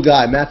really cool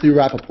guy, Matthew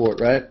Rappaport,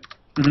 right?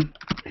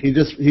 He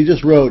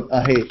just wrote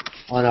a hate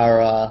on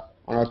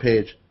our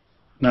page.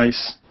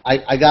 Nice.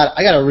 I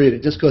gotta read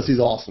it just because he's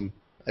awesome.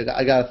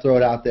 I gotta throw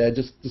it out there.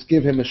 Just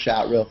give him a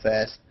shout real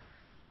fast.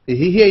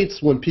 He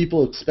hates when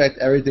people expect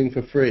everything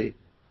for free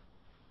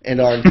and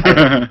are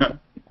entitled.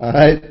 All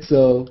right,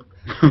 so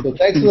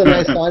thanks for the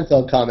nice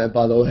Seinfeld comment,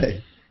 by the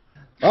way.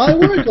 I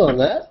work on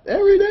that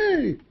every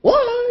day.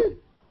 Why?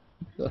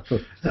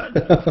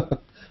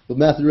 But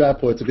Matthew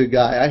Rapport's a good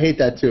guy. I hate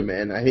that too,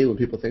 man. I hate when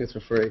people think it's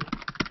for free.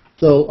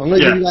 So I'm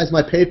gonna give you guys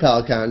my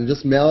PayPal account and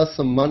just mail us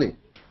some money.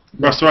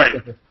 That's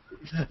right.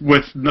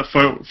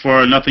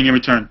 For nothing in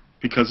return,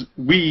 because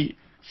we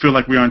feel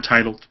like we are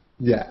entitled.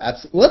 Yeah,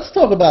 absolutely. Let's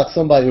talk about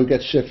somebody who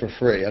gets shit for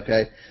free,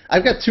 okay?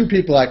 I've got two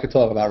people I could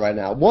talk about right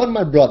now. One,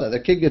 my brother. The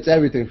kid gets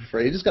everything for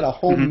free. He just got a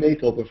home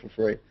makeover for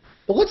free.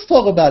 But let's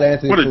talk about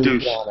Anthony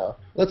Feliciano.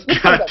 Let's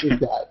talk about this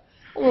guy.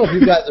 I don't know if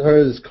you guys have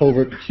heard of this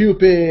Covert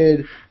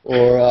Cupid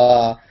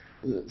or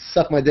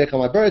Suck My Dick on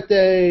My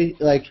Birthday.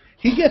 Like,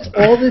 he gets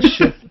all this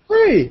shit for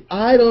free.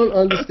 I don't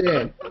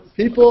understand.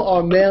 People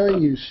are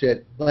mailing you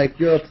shit like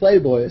you're a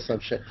Playboy or some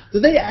shit. Do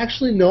they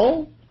actually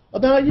know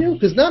about you?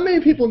 Because not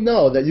many people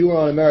know that you were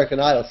on American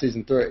Idol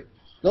Season 3.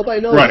 Nobody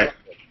knows that.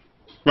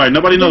 Right,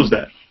 nobody knows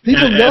that.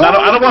 People know and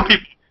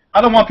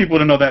I don't want people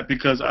to know that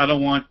because I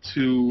don't want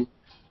to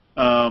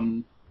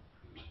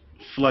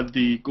flood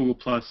the Google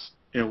Plus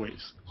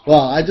airwaves.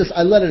 Well, I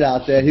let it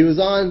out there. He was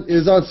on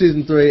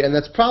Season 3, and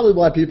that's probably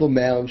why people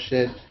mail him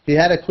shit. He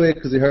had to quit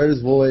because he heard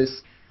his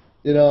voice.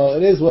 You know,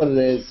 it is what it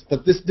is.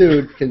 But this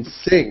dude can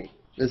sing.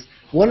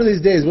 One of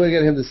these days, we're gonna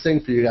get him to sing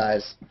for you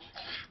guys.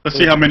 Let's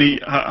see how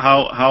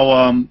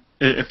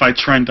if I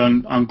trend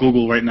on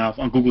Google right now,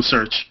 on Google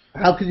search.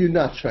 How can you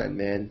not trend,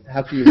 man?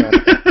 How can you not?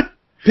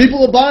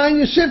 People are buying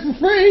your shit for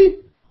free.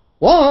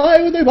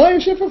 Why would they buy your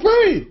shit for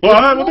free?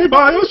 Why would they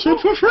buy your shit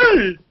for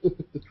free?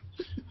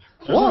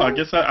 Why? I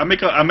guess I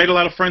made a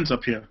lot of friends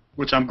up here,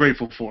 which I'm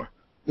grateful for.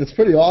 It's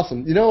pretty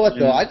awesome. You know what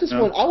though? I Yeah.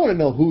 want to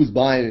know who's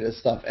buying this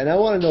stuff, and I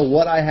want to know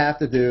what I have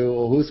to do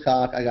or whose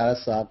cock I gotta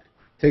suck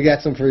to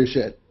get some free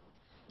shit.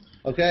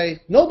 Okay?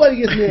 Nobody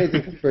gives me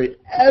anything for free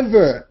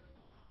ever.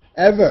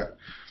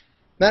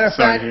 Matter of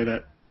Sorry fact, to hear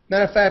that.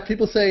 Matter of fact,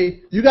 people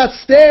say, you got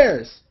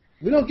stairs.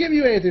 We don't give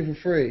you anything for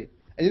free.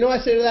 And you know what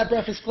I say to that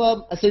Breakfast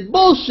Club? I say,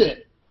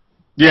 bullshit.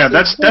 Yeah,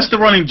 that's the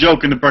running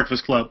joke in the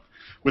Breakfast Club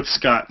with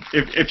Scott.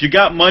 If you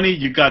got money,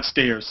 you got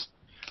stairs.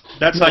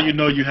 That's how you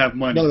know you have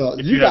money. No.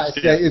 If You guys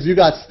say, if you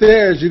got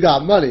stairs, you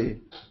got money.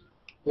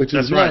 Which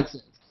is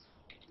nonsense.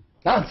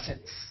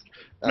 Nonsense.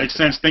 Makes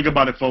sense. Think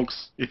about it,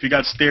 folks. If you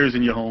got stairs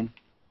in your home,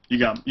 you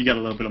got a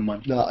little bit of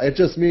money. No, it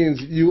just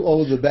means you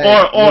owe the bank.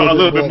 Or a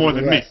little bit more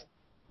than me.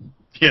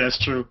 Yeah, that's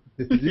true.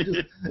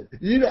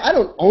 I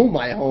don't own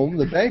my home.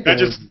 The bank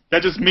owns.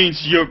 That just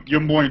means you're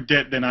more in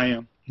debt than I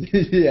am.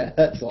 Yeah,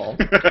 that's all.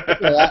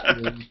 That's all that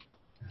means.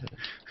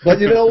 But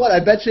you know what?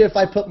 I bet you if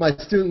I put my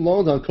student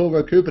loans on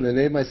Covert Coupon and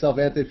named myself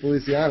Anthony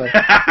Feliciano,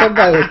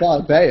 somebody would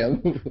probably pay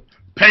him.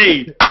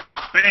 Paid.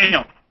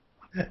 Bam.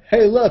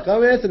 Hey, look,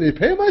 I'm Anthony.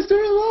 Pay my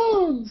student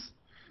loans.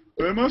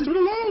 Pay my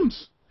student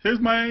loans. Here's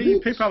my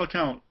PayPal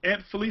account,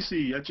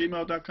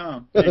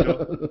 antfelici@gmail.com. There you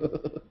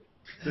go.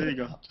 There you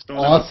go. Just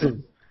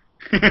awesome.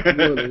 You're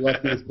the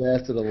luckiest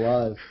bastard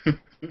alive.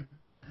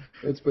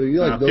 That's pretty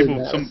good.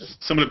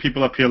 Some of the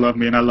people up here love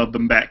me, and I love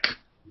them back.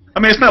 I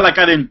mean, it's not like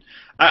I didn't.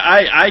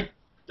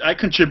 I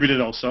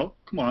contributed also.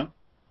 Come on.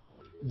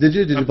 Did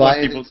you buy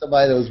anything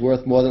somebody that was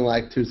worth more than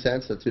like 2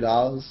 cents or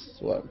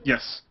 $2? What?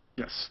 Yes.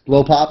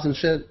 Blow pops and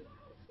shit.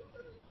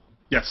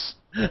 Yes.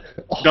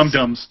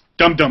 Awesome.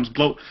 Dum-dums.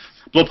 Blow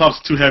pops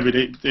too heavy.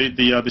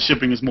 The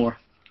shipping is more.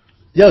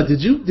 Yo,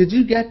 did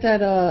you get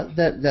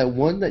that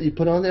one that you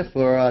put on there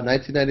for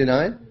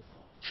 $19.99?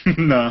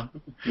 No.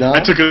 No. I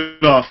took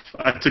it off.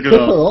 Took her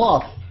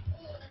off.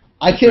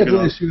 I can't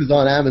believe she was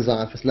on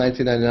Amazon for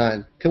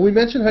 $19.99. Can we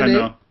mention her name?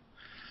 Know.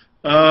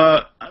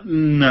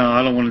 No,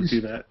 I don't want to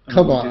do that.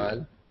 Come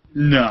on.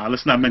 No,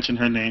 let's not mention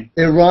her name.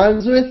 It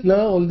rhymes with?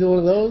 No, we'll do one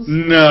of those?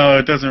 No,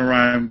 it doesn't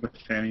rhyme with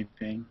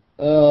anything.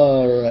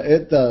 Alright,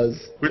 it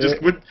does.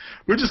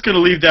 We're just gonna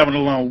leave that one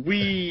alone.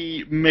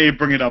 We may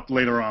bring it up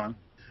later on.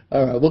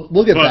 Alright,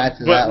 we'll get back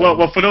to that.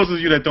 Well, for those of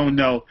you that don't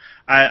know,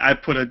 I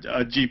put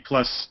a G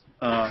plus,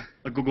 a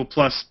Google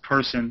Plus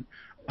person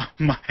on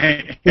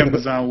my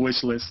Amazon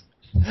wish list,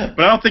 but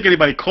I don't think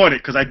anybody caught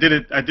it because I did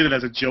it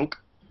as a joke,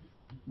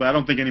 but I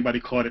don't think anybody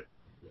caught it,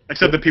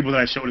 except the people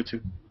that I showed it to.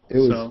 It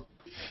was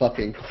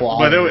fucking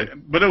quality.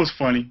 But it was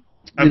funny.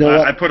 You know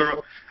what? I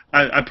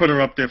put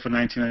her up there for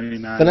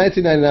 $19.99. For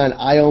 $19.99,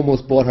 I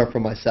almost bought her for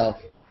myself.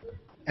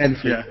 And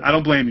yeah, I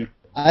don't blame you.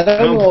 I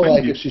don't know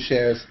if she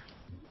shares,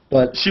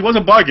 but she was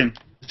a bargain.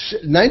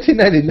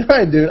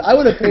 $19.99, dude. I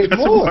would have paid That's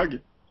more. A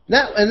bargain.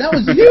 And that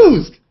was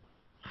used.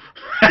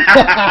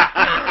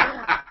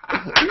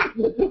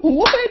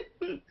 What?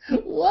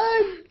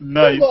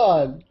 Nice. Come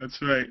on.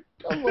 That's right.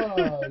 Come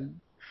on.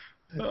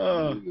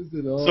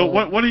 So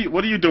what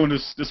are you doing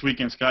this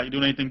weekend, Scott? You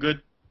doing anything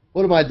good?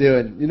 What am I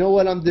doing? You know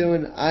what I'm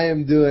doing? I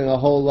am doing a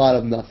whole lot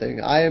of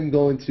nothing. I am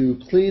going to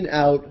clean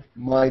out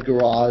my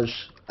garage.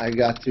 I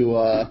got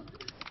to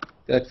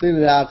clean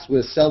it out. We're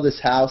going to sell this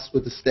house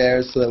with the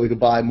stairs so that we can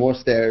buy more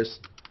stairs.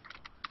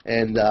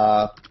 And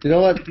you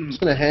know what? I'm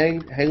just going to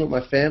hang with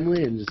my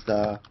family and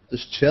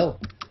just chill.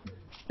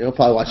 You know,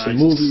 probably watch some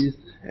movies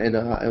and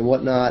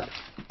whatnot.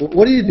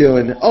 What are you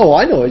doing? Oh,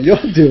 I know what you're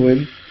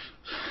doing.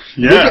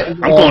 Yeah,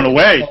 I'm going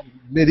away.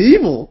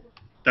 Medieval.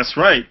 That's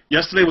right.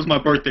 Yesterday was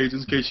my birthday,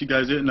 just in case you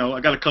guys didn't know.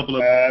 I got a couple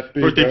of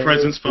birthday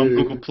presents from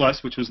Google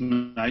Plus, which was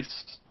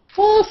nice.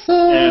 Awesome.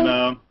 And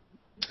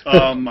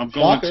I'm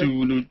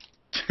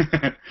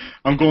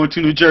going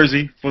to New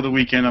Jersey for the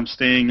weekend. I'm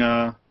staying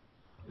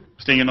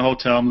in a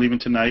hotel. I'm leaving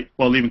tonight.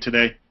 Well, leaving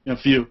today in a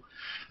few.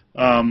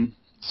 As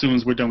soon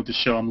as we're done with the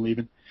show, I'm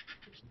leaving.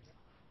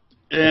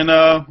 And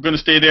we're going to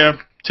stay there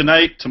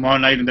tonight, tomorrow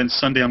night, and then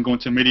Sunday I'm going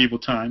to Medieval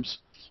Times.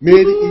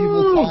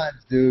 Medieval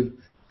Times, dude.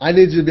 I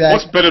need you to be like,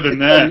 what's better than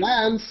that?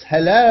 Lance,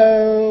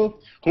 hello.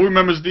 Who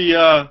remembers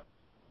the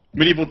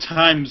Medieval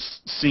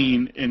Times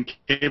scene in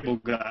Cable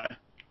Guy?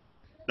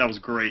 That was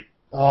great.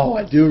 Oh,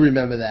 I do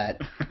remember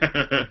that.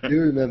 I do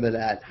remember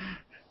that.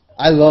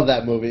 I love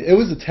that movie. It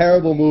was a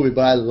terrible movie,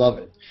 but I love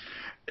it.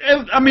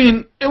 I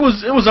mean, it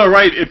was all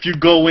right if you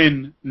go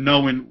in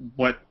knowing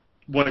what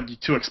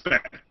to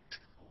expect.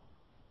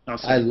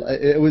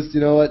 It was,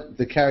 you know what,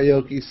 the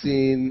karaoke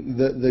scene,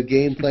 the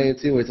game playing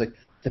scene where it's like,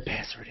 the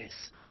password is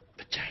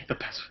vagina. The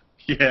password.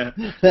 Yeah.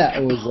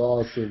 That was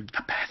awesome.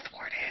 The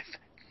password is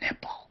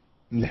nipple.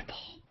 Nipple.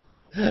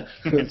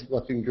 It was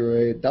fucking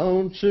great.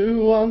 Don't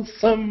you want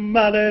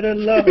somebody to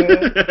love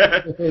it?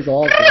 It was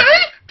awesome.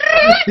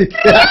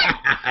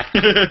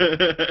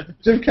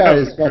 Jim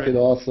Carrey is fucking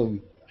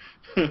awesome.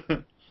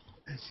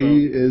 So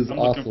he is I'm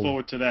awesome. looking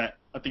forward to that.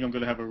 I think I'm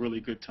gonna have a really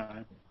good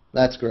time.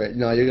 That's great.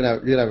 No, you're gonna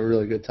have a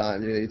really good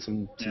time. You're gonna eat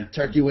some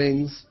turkey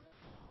wings.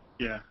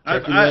 Yeah,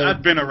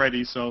 I've been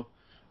already, so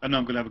I know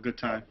I'm gonna have a good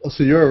time. Oh,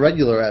 so you're a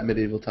regular at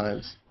Medieval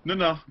Times?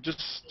 No,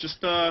 just.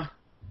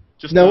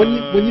 Now,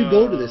 when you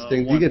go to this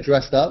thing, do you get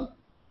dressed up?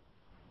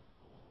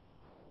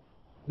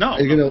 No.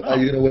 Are you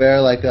gonna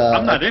wear like a?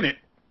 I'm not in it.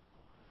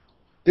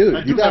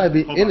 Dude, you gotta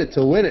be in it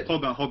to win it.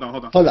 Hold on. Hold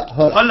up.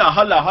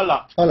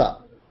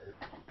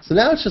 So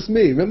now it's just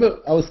me. Remember,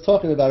 I was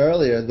talking about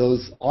earlier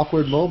those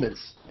awkward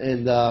moments,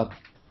 and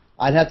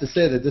I'd have to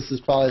say that this is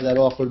probably that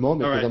awkward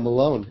moment because I'm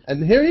alone.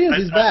 And here he is.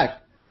 He's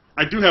back.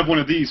 I do have one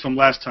of these from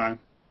last time.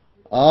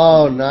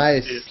 Oh,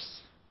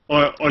 nice.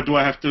 Or do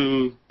I have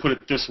to put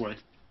it this way?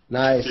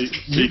 Nice. So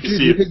you can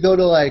see you could go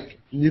to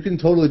you can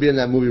totally be in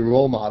that movie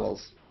Role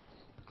Models.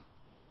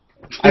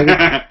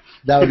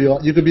 That would be.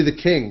 You could be the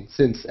king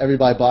since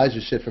everybody buys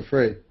your shit for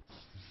free.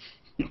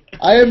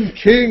 I am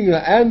King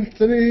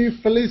Anthony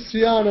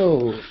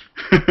Feliciano.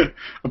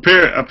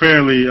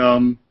 Apparently,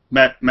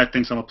 Matt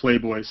thinks I'm a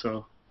playboy,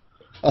 so.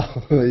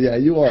 Oh yeah,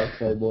 you are a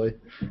playboy.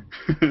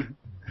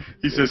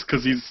 He says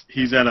because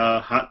he's at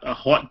a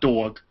hot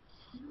dog.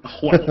 A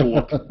hot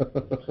dog.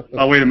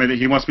 Oh wait a minute,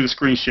 he wants me to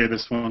screen share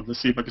this one.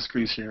 Let's see if I can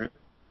screen share it.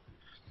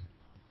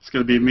 It's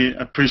gonna be me.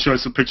 I'm pretty sure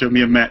it's a picture of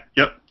me and Matt.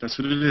 Yep, that's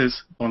what it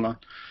is. Hold on.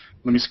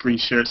 Let me screen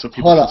share it so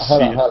people can see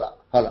it. Hold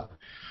up.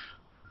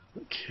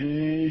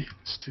 Okay,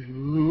 let's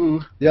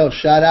do. Yo,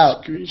 shout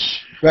out.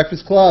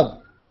 Breakfast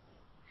Club.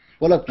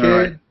 What up, kid? All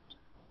right.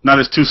 Now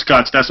there's two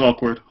Scots. That's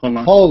awkward. Hold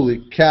on.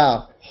 Holy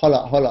cow. Hold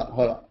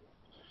up.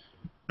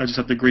 I just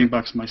have to green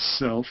box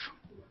myself.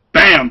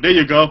 Bam! There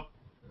you go.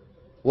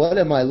 What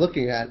am I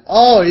looking at?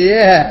 Oh,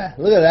 yeah.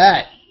 Look at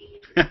that.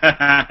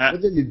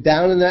 Look at you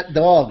down in that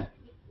dog.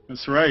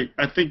 That's right.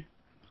 I think...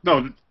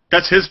 No,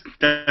 that's his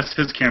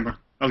camera.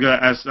 I was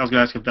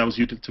gonna ask if that was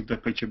you that took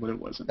that picture, but it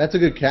wasn't. That's a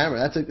good camera.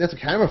 That's a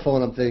camera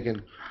phone, I'm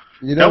thinking.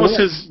 You that know was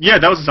his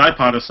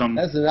iPod or something.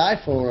 That's an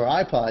iPhone or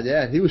iPod,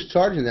 yeah. He was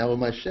charging that with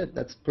my shit.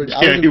 That's pretty...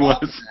 Yeah, he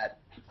was.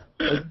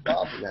 I was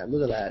involved in that.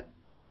 Look at that.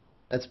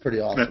 That's pretty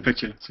awesome. That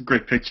picture. It's a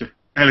great picture.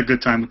 I had a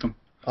good time with him.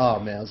 Oh,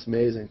 man, it was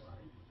amazing.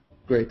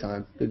 Great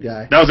time. Good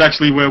guy. That was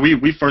actually where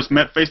we first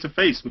met face to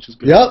face, which is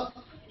good. Yep.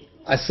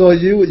 I saw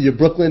you with your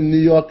Brooklyn, New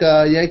York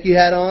Yankee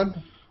hat on.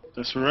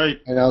 That's right.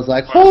 And I was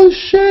like, oh,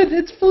 shit,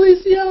 it's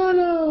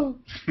Feliciano.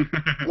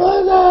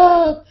 What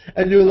up?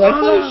 And you were like,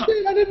 oh,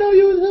 shit, I didn't know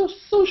you were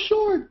so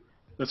short.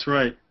 That's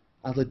right.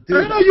 I was like, dude.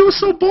 I didn't know you were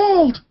so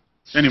bald.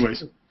 Anyways.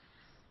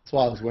 That's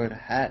why I was wearing a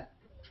hat.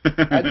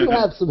 I do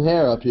have some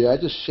hair up here. I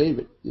just shave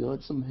it. You know,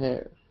 it's some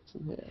hair.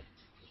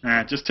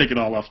 Nah, just take it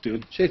all off,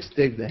 dude. Chicks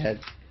dig the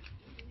head.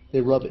 They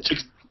rub it.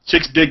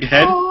 Chicks dig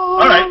head? Oh.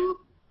 All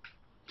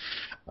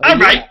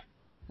right.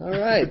 All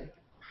right.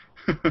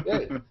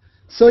 Good.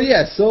 So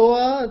that's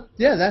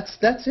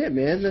it,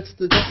 man. That's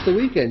the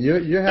weekend.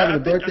 You're having a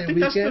birthday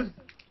weekend.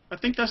 I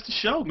think that's the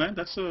show, man.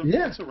 That's a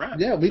wrap.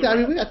 Yeah, we got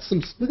lots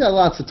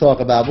to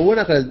talk about, but we're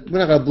not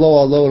gonna blow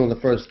our load on the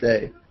first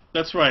day.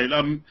 That's right.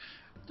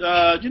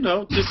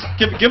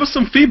 Just give us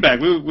some feedback.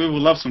 We would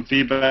love some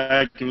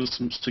feedback. Give us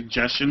some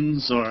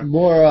suggestions or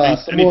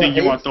anything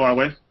you want to throw our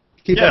way.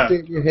 Keep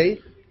updating your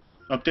hate.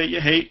 Update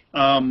your hate.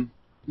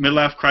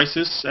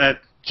 MidLaughCrisis at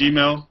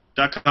gmail.com.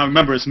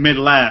 Remember, it's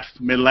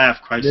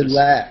MidLaugh Crisis.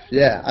 MidLaugh.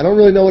 Yeah, I don't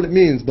really know what it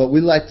means, but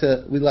we like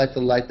to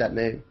like that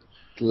name.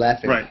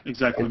 Laughing. Right.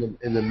 Exactly.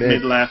 In the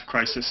mid. MidLaughCrisis.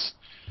 Crisis.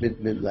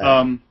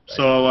 Midlaugh.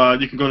 So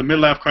you can go to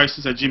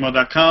MidLaughCrisis at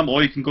gmail.com,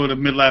 or you can go to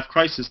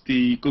MidLaughCrisis,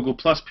 the Google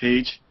Plus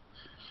page,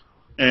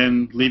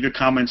 and leave your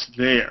comments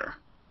there.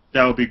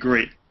 That would be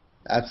great.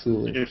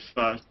 Absolutely. If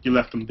you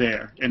left them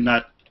there and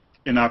not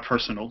in our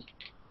personal.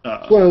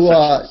 Just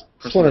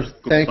want to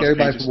thank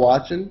everybody for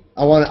watching.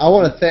 I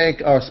want to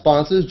thank our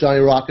sponsors, Johnny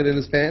Rocket and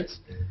his pants.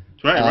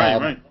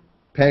 Right.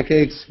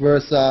 Pancakes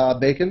versus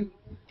bacon.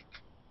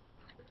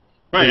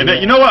 Right, and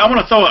you know what? I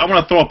want to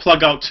throw a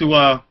plug out to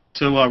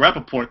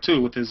Rappaport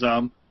too with his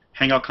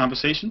Hangout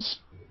Conversations.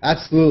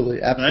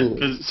 Absolutely. Right?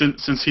 'Cause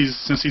since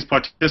he's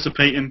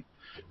participating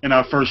in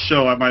our first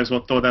show, I might as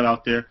well throw that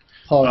out there.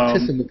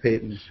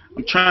 Participating.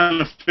 I'm trying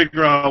to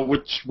figure out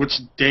which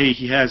day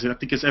he has it. I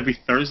think it's every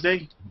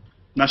Thursday.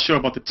 Not sure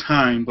about the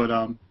time, but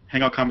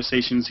Hangout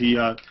Conversations. He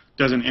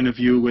does an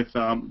interview with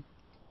a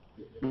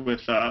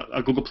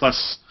Google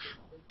Plus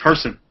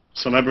person,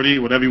 celebrity,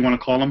 whatever you want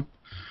to call him.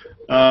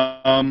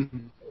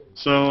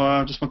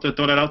 So just want to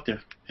throw that out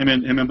there. Him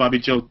and Bobby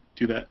Joe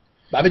do that.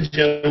 Bobby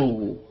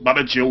Joe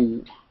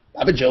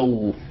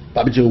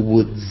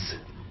Woods.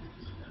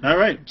 All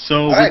right,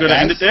 so we're gonna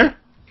end it there.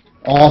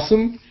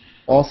 Awesome.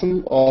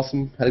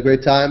 Had a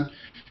great time,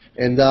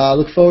 and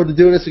look forward to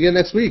doing this again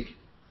next week.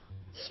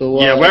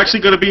 So yeah, we're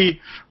actually gonna be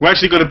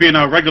in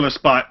our regular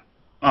spot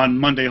on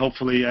Monday,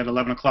 hopefully at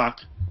 11 o'clock.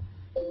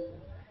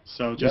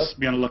 So just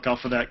be on the lookout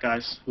for that,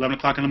 guys. 11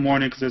 o'clock in the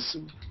morning, because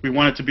we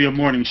want it to be a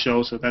morning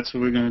show, so that's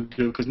what we're going to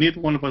do, because neither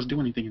one of us do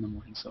anything in the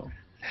morning, so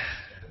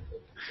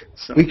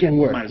weekend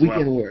work.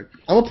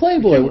 I'm a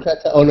playboy.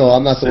 Oh, no,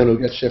 I'm not the one who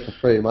gets shit for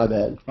free. My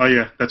bad. Oh,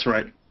 yeah, that's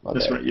right.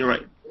 That's right. You're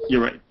right.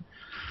 You're right.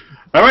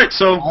 All right.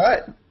 So. All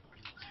right.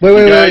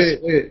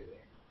 Wait.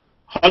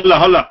 Holla.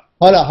 Hold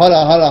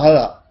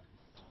up.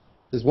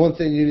 There's one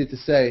thing you need to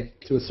say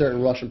to a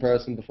certain Russian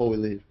person before we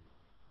leave.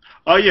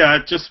 Oh yeah, I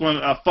just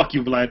want fuck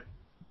you, Vlad.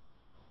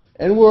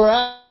 And we're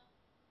out.